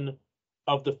exhaustion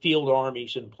of the field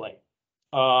armies in play.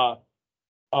 But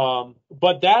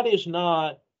that is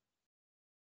not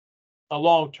a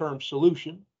long-term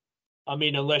solution. I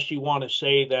mean, unless you want to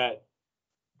say that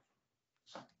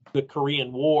the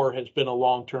Korean War has been a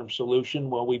long-term solution.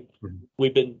 Well, we've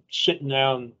been sitting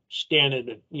down, standing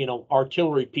at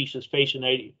artillery pieces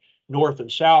facing north and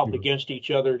south against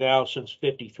each other now since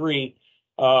 '53.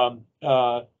 So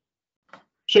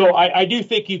I do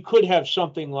think you could have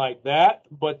something like that,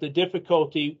 but the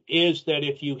difficulty is that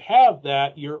if you have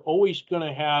that, you're always going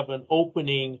to have an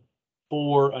opening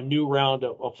for a new round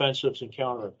of offensives and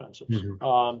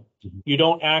counteroffensives. You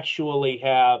don't actually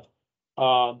have.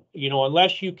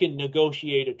 Unless you can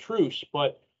negotiate a truce.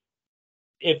 But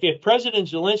if President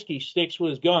Zelensky sticks with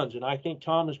his guns, and I think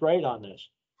Tom is right on this,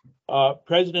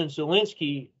 President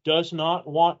Zelensky does not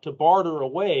want to barter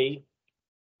away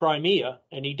Crimea,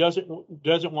 and he doesn't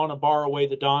want to bar away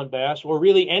the Donbass or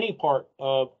really any part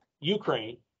of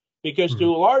Ukraine, because to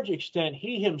a large extent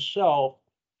he himself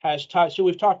has tied. So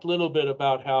we've talked a little bit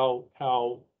about how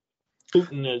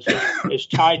Putin is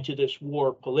tied to this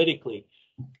war politically,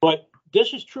 but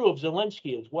this is true of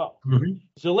Zelensky as well.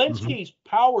 Zelensky's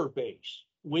power base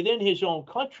within his own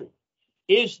country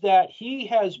is that he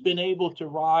has been able to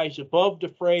rise above the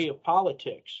fray of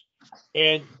politics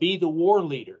and be the war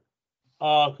leader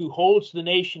who holds the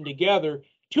nation together,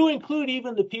 to include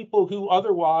even the people who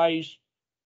otherwise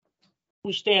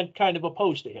who stand kind of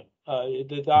opposed to him,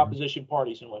 the opposition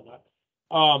parties and whatnot,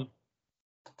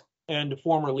 and the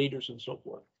former leaders and so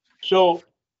forth. So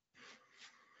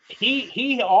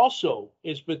he also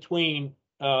is between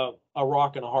a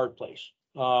rock and a hard place.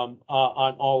 on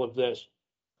all of this.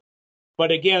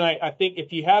 But again, I think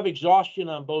if you have exhaustion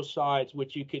on both sides,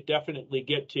 which you could definitely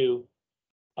get to,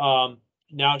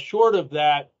 now short of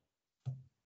that,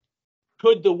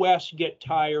 could the West get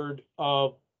tired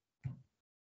of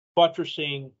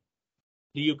buttressing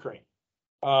the Ukraine?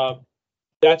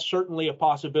 That's certainly a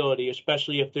possibility,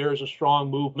 especially if there is a strong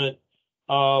movement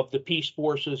of the peace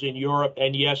forces in Europe,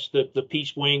 and yes, the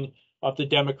peace wing of the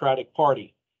Democratic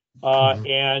Party.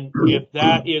 And if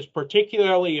that is,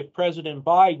 particularly if President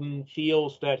Biden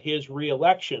feels that his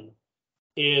reelection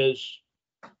is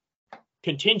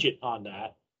contingent on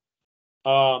that,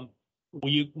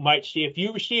 you might see, if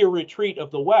you see a retreat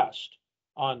of the West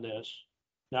on this.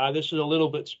 Now, this is a little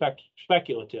bit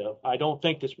speculative. I don't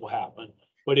think this will happen,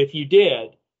 but if you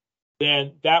did,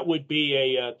 then that would be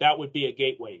a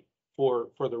gateway for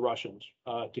the Russians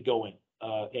to go in,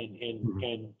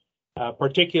 and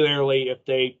particularly if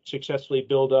they successfully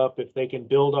if they can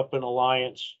build up an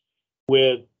alliance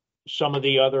with some of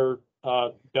the other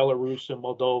Belarus and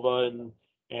Moldova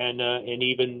and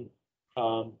even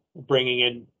bringing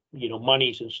in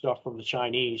monies and stuff from the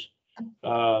Chinese.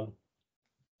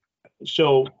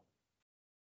 So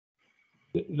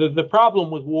the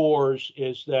problem with wars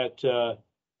is that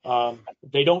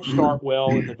they don't start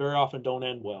well and they very often don't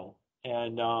end well.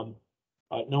 And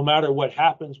no matter what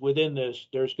happens within this,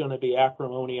 there's going to be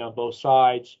acrimony on both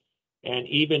sides. And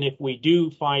even if we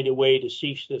do find a way to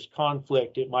cease this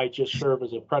conflict, it might just serve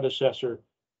as a predecessor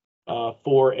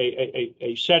for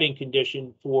a setting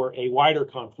condition for a wider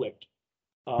conflict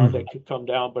that could come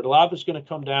down. But a lot of it's going to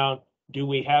come down: do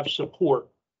we have support?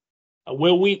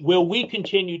 Will we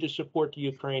continue to support the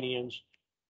Ukrainians?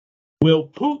 Will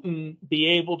Putin be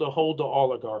able to hold the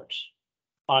oligarchs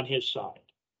on his side?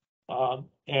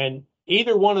 And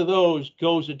either one of those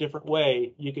goes a different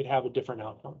way, you could have a different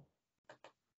outcome.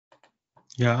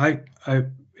 Yeah,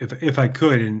 if I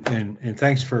could, and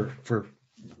thanks for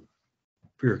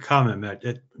your comment, Matt.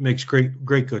 It makes great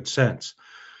good sense.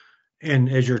 And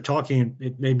as you're talking,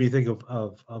 it made me think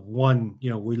of one.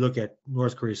 We look at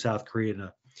North Korea, South Korea, and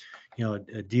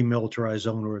a demilitarized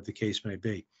zone, or the case may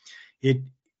be. It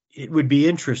would be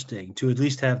interesting to at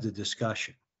least have the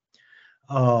discussion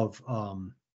of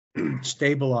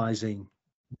stabilizing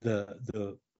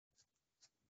the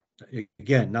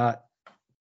again, not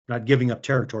giving up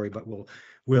territory, but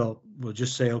we'll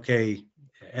just say, okay,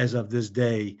 as of this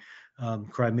day,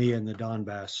 Crimea and the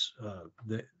Donbass,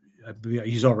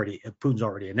 Putin's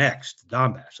already annexed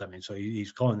Donbass. I mean, so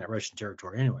he's calling that Russian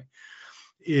territory anyway.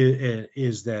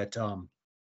 Is that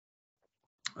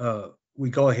we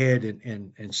go ahead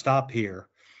and stop here,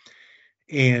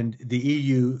 and the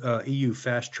EU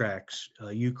fast tracks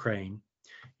Ukraine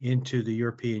into the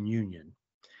European Union,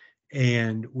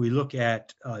 and we look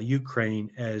at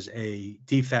Ukraine as a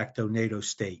de facto NATO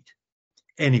state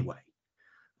anyway.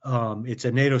 It's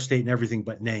a NATO state in everything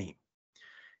but name,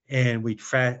 and we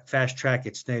fast track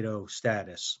its NATO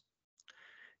status,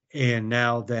 and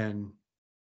now then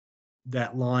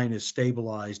that line is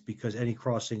stabilized because any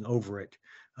crossing over it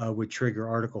would trigger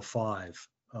Article 5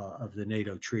 of the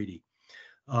NATO treaty,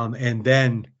 and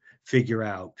then figure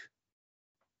out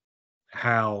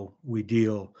how we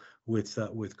deal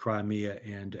with Crimea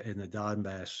and the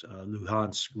Donbass,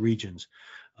 Luhansk regions,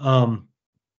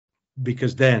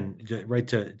 because then, right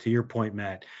to your point,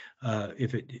 Matt,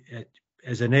 if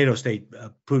as a NATO state,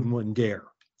 Putin wouldn't dare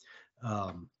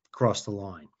cross the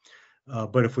line.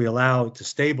 But if we allow it to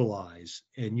stabilize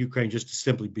and Ukraine just to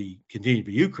simply continue to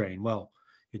be Ukraine, well,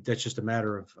 that's just a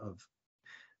matter of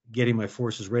getting my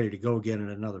forces ready to go again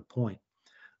at another point.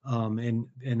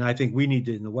 And I think we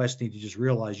in the West need to just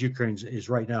realize Ukraine is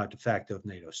right now a de facto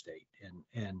NATO state,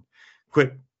 and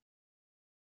quit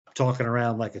talking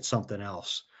around like it's something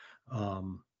else,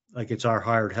 like it's our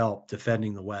hired help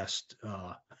defending the West,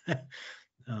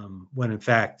 when in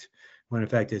fact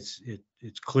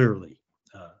it's clearly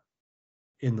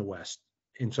in the West.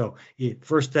 And so,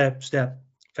 first step,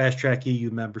 fast track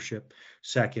EU membership.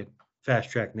 Second,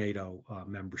 fast track NATO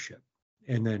membership,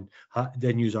 and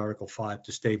then use Article 5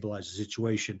 to stabilize the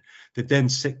situation that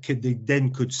then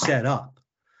could set up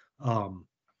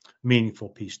meaningful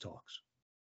peace talks.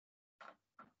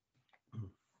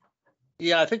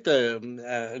 Yeah, I think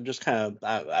just kind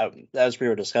of as we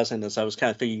were discussing this, I was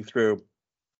kind of thinking through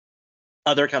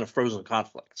other kind of frozen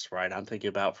conflicts, right? I'm thinking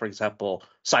about, for example,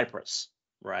 Cyprus,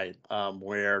 right,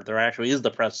 where there actually is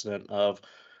the precedent of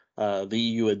the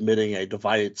EU admitting a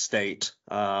divided state,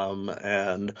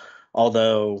 and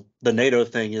although the NATO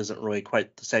thing isn't really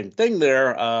quite the same thing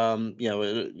there,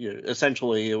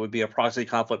 essentially it would be a proxy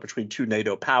conflict between two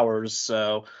NATO powers.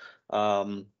 So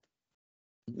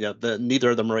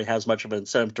neither of them really has much of an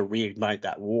incentive to reignite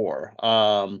that war.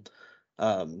 And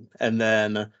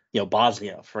then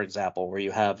Bosnia, for example, where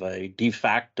you have a de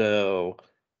facto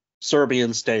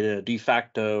Serbian state, a de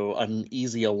facto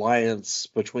uneasy alliance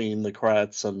between the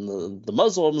Croats and the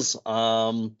Muslims.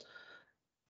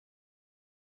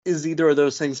 Is either of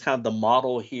those things kind of the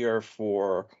model here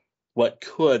for what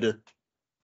could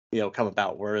come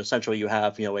about, where essentially you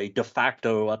have a de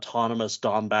facto autonomous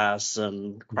Donbass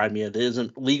and Crimea that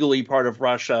isn't legally part of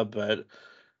Russia, but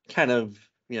kind of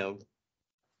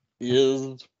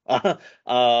is. But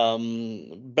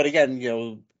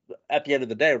again, at the end of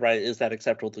the day, right, is that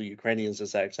acceptable to the Ukrainians?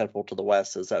 Is that acceptable to the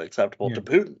West? Is that acceptable to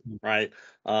Putin? Right?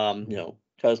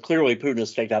 Because clearly Putin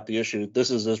has staked out the issue. This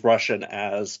is as Russian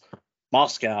as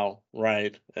Moscow,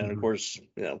 right? And of course,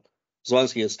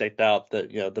 Zelensky has staked out that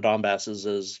the Donbass is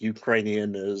as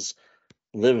Ukrainian as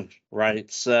Lviv, right?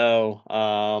 So,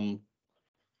 I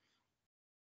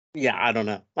don't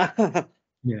know.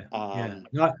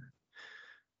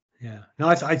 No,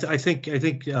 I think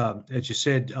as you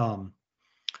said,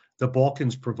 the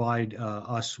Balkans provide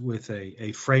us with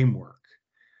a framework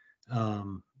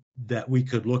that we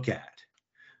could look at.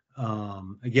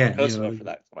 Again, Kosovo for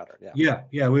that matter.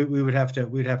 We'd have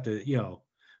to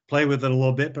play with it a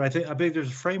little bit, but I think there's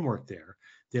a framework there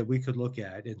that we could look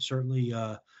at, and certainly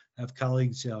have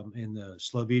colleagues in the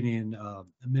Slovenian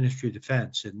Ministry of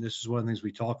Defense, and this is one of the things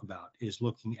we talk about, is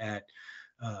looking at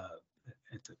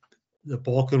the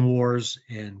Balkan Wars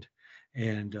and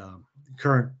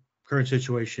current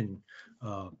situation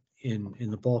in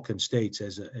the Balkan states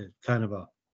as a kind of a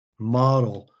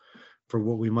model for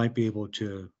what we might be able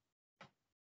to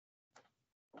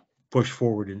push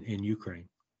forward in Ukraine.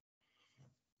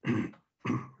 Okay,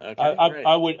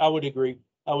 I would agree.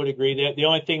 I would agree that the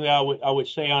only thing that I would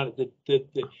say on it,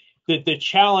 that the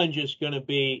challenge is going to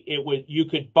be, you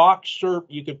could box Serbia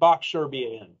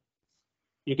in.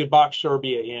 You could box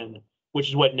Serbia in, which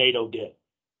is what NATO did,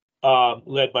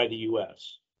 led by the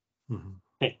U.S.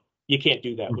 You can't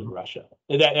do that with Russia,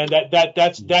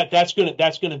 that's going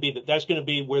to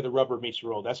be where the rubber meets the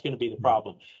road. That's going to be the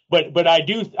problem. But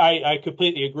I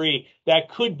completely agree. That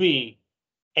could be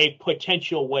a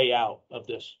potential way out of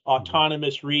this.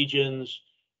 Autonomous regions,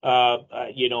 a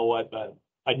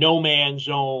no man's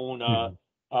zone.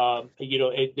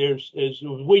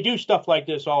 We do stuff like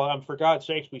this all. For God's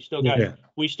sakes, we still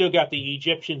got the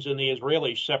Egyptians and the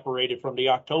Israelis separated from the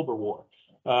October War.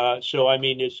 So I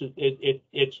mean, it's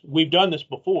we've done this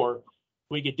before.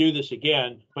 We could do this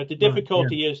again, but the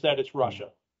difficulty is that it's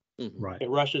Russia, right?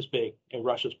 And Russia's big and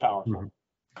Russia's powerful.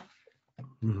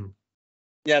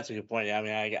 Yeah, that's a good point. I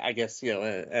mean, I guess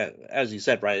as you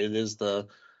said, right, it is the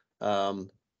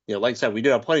like I said, we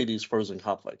do have plenty of these frozen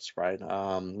conflicts, right?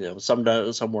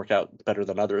 Some work out better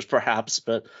than others, perhaps,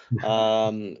 but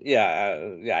I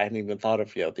hadn't even thought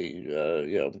of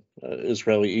the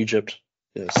Israeli-Egypt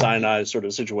Sinai sort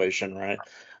of situation, right?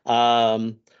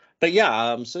 So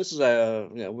this is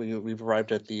we've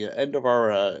arrived at the end of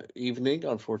our evening,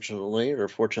 unfortunately, or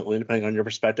fortunately, depending on your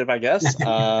perspective, I guess.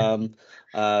 I'd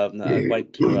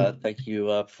like to thank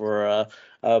you for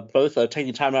both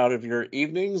taking time out of your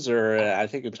evenings, or I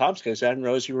think in Tom's case, I didn't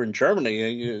realize you were in Germany.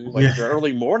 Your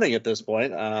early morning at this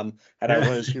point. Had I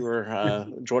realized you were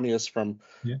joining us from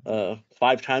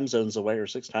 5 time zones away or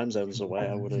 6 time zones away,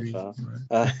 I would have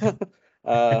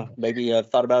maybe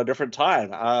thought about a different time.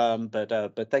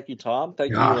 But thank you, Tom.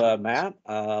 Thank you, Matt.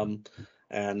 And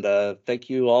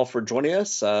thank you all for joining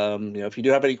us. If you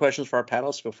do have any questions for our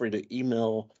panelists, feel free to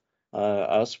email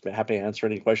us. We're happy to answer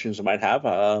any questions you might have.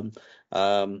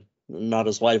 Not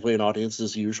as lively an audience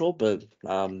as usual, but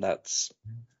that's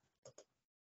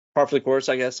par for the course,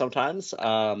 I guess, sometimes.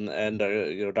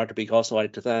 Dr. Beek also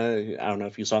like to thank, I don't know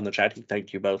if you saw in the chat, he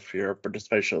thanked you both for your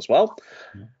participation as well.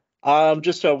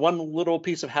 Just one little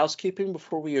piece of housekeeping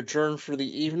before we adjourn for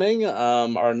the evening.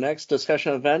 Our next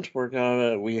discussion event,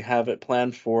 we have it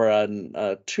planned for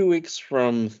 2 weeks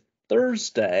from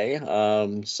Thursday,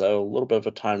 so a little bit of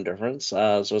a time difference.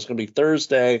 So it's going to be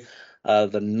Thursday,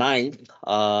 the 9th.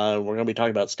 We're going to be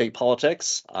talking about state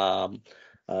politics. The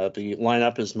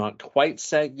lineup is not quite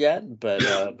set yet,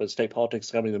 but state politics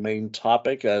is going to be the main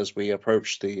topic as we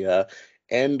approach the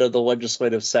end of the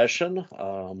legislative session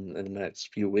in the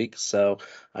next few weeks. So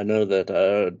I know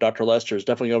that Dr. Lester is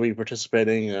definitely going to be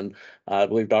participating, and I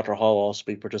believe Dr. Hall will also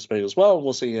be participating as well.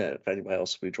 We'll see if anybody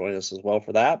else will be joining us as well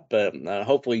for that, but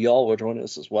hopefully y'all will join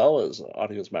us as well as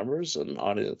audience members and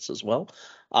audience as well.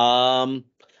 And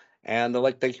I'd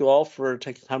like to thank you all for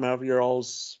taking time out of your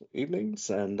all's evenings,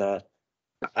 and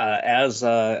as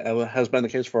has been the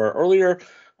case for our earlier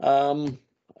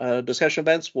discussion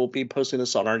events, we'll be posting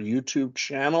this on our YouTube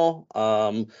channel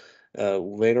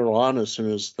later on, as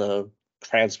soon as the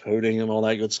transcoding and all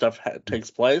that good stuff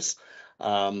takes place,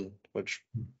 which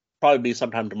probably be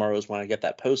sometime tomorrow is when I get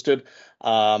that posted.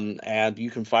 And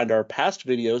you can find our past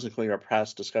videos, including our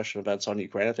past discussion events on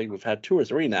Ukraine. I think we've had 2 or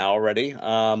 3 now already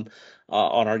on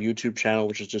our YouTube channel,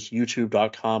 which is just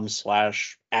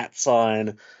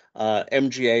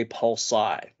youtube.com/@MGA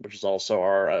Pulsi, which is also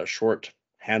our short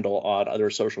handle on other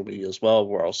social media as well.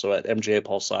 We're also at MGA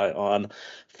Pulsi on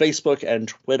Facebook and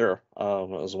Twitter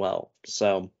as well.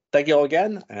 So thank you all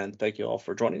again, and thank you all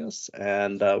for joining us.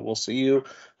 And we'll see you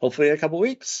hopefully in a couple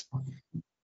weeks.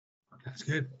 That's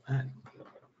good.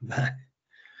 Bye.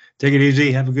 Take it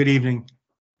easy. Have a good evening.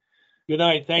 Good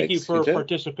night. Thank you Thanks, for you too.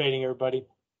 participating, everybody.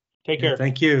 Take care.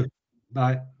 Thank you.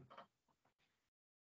 Bye.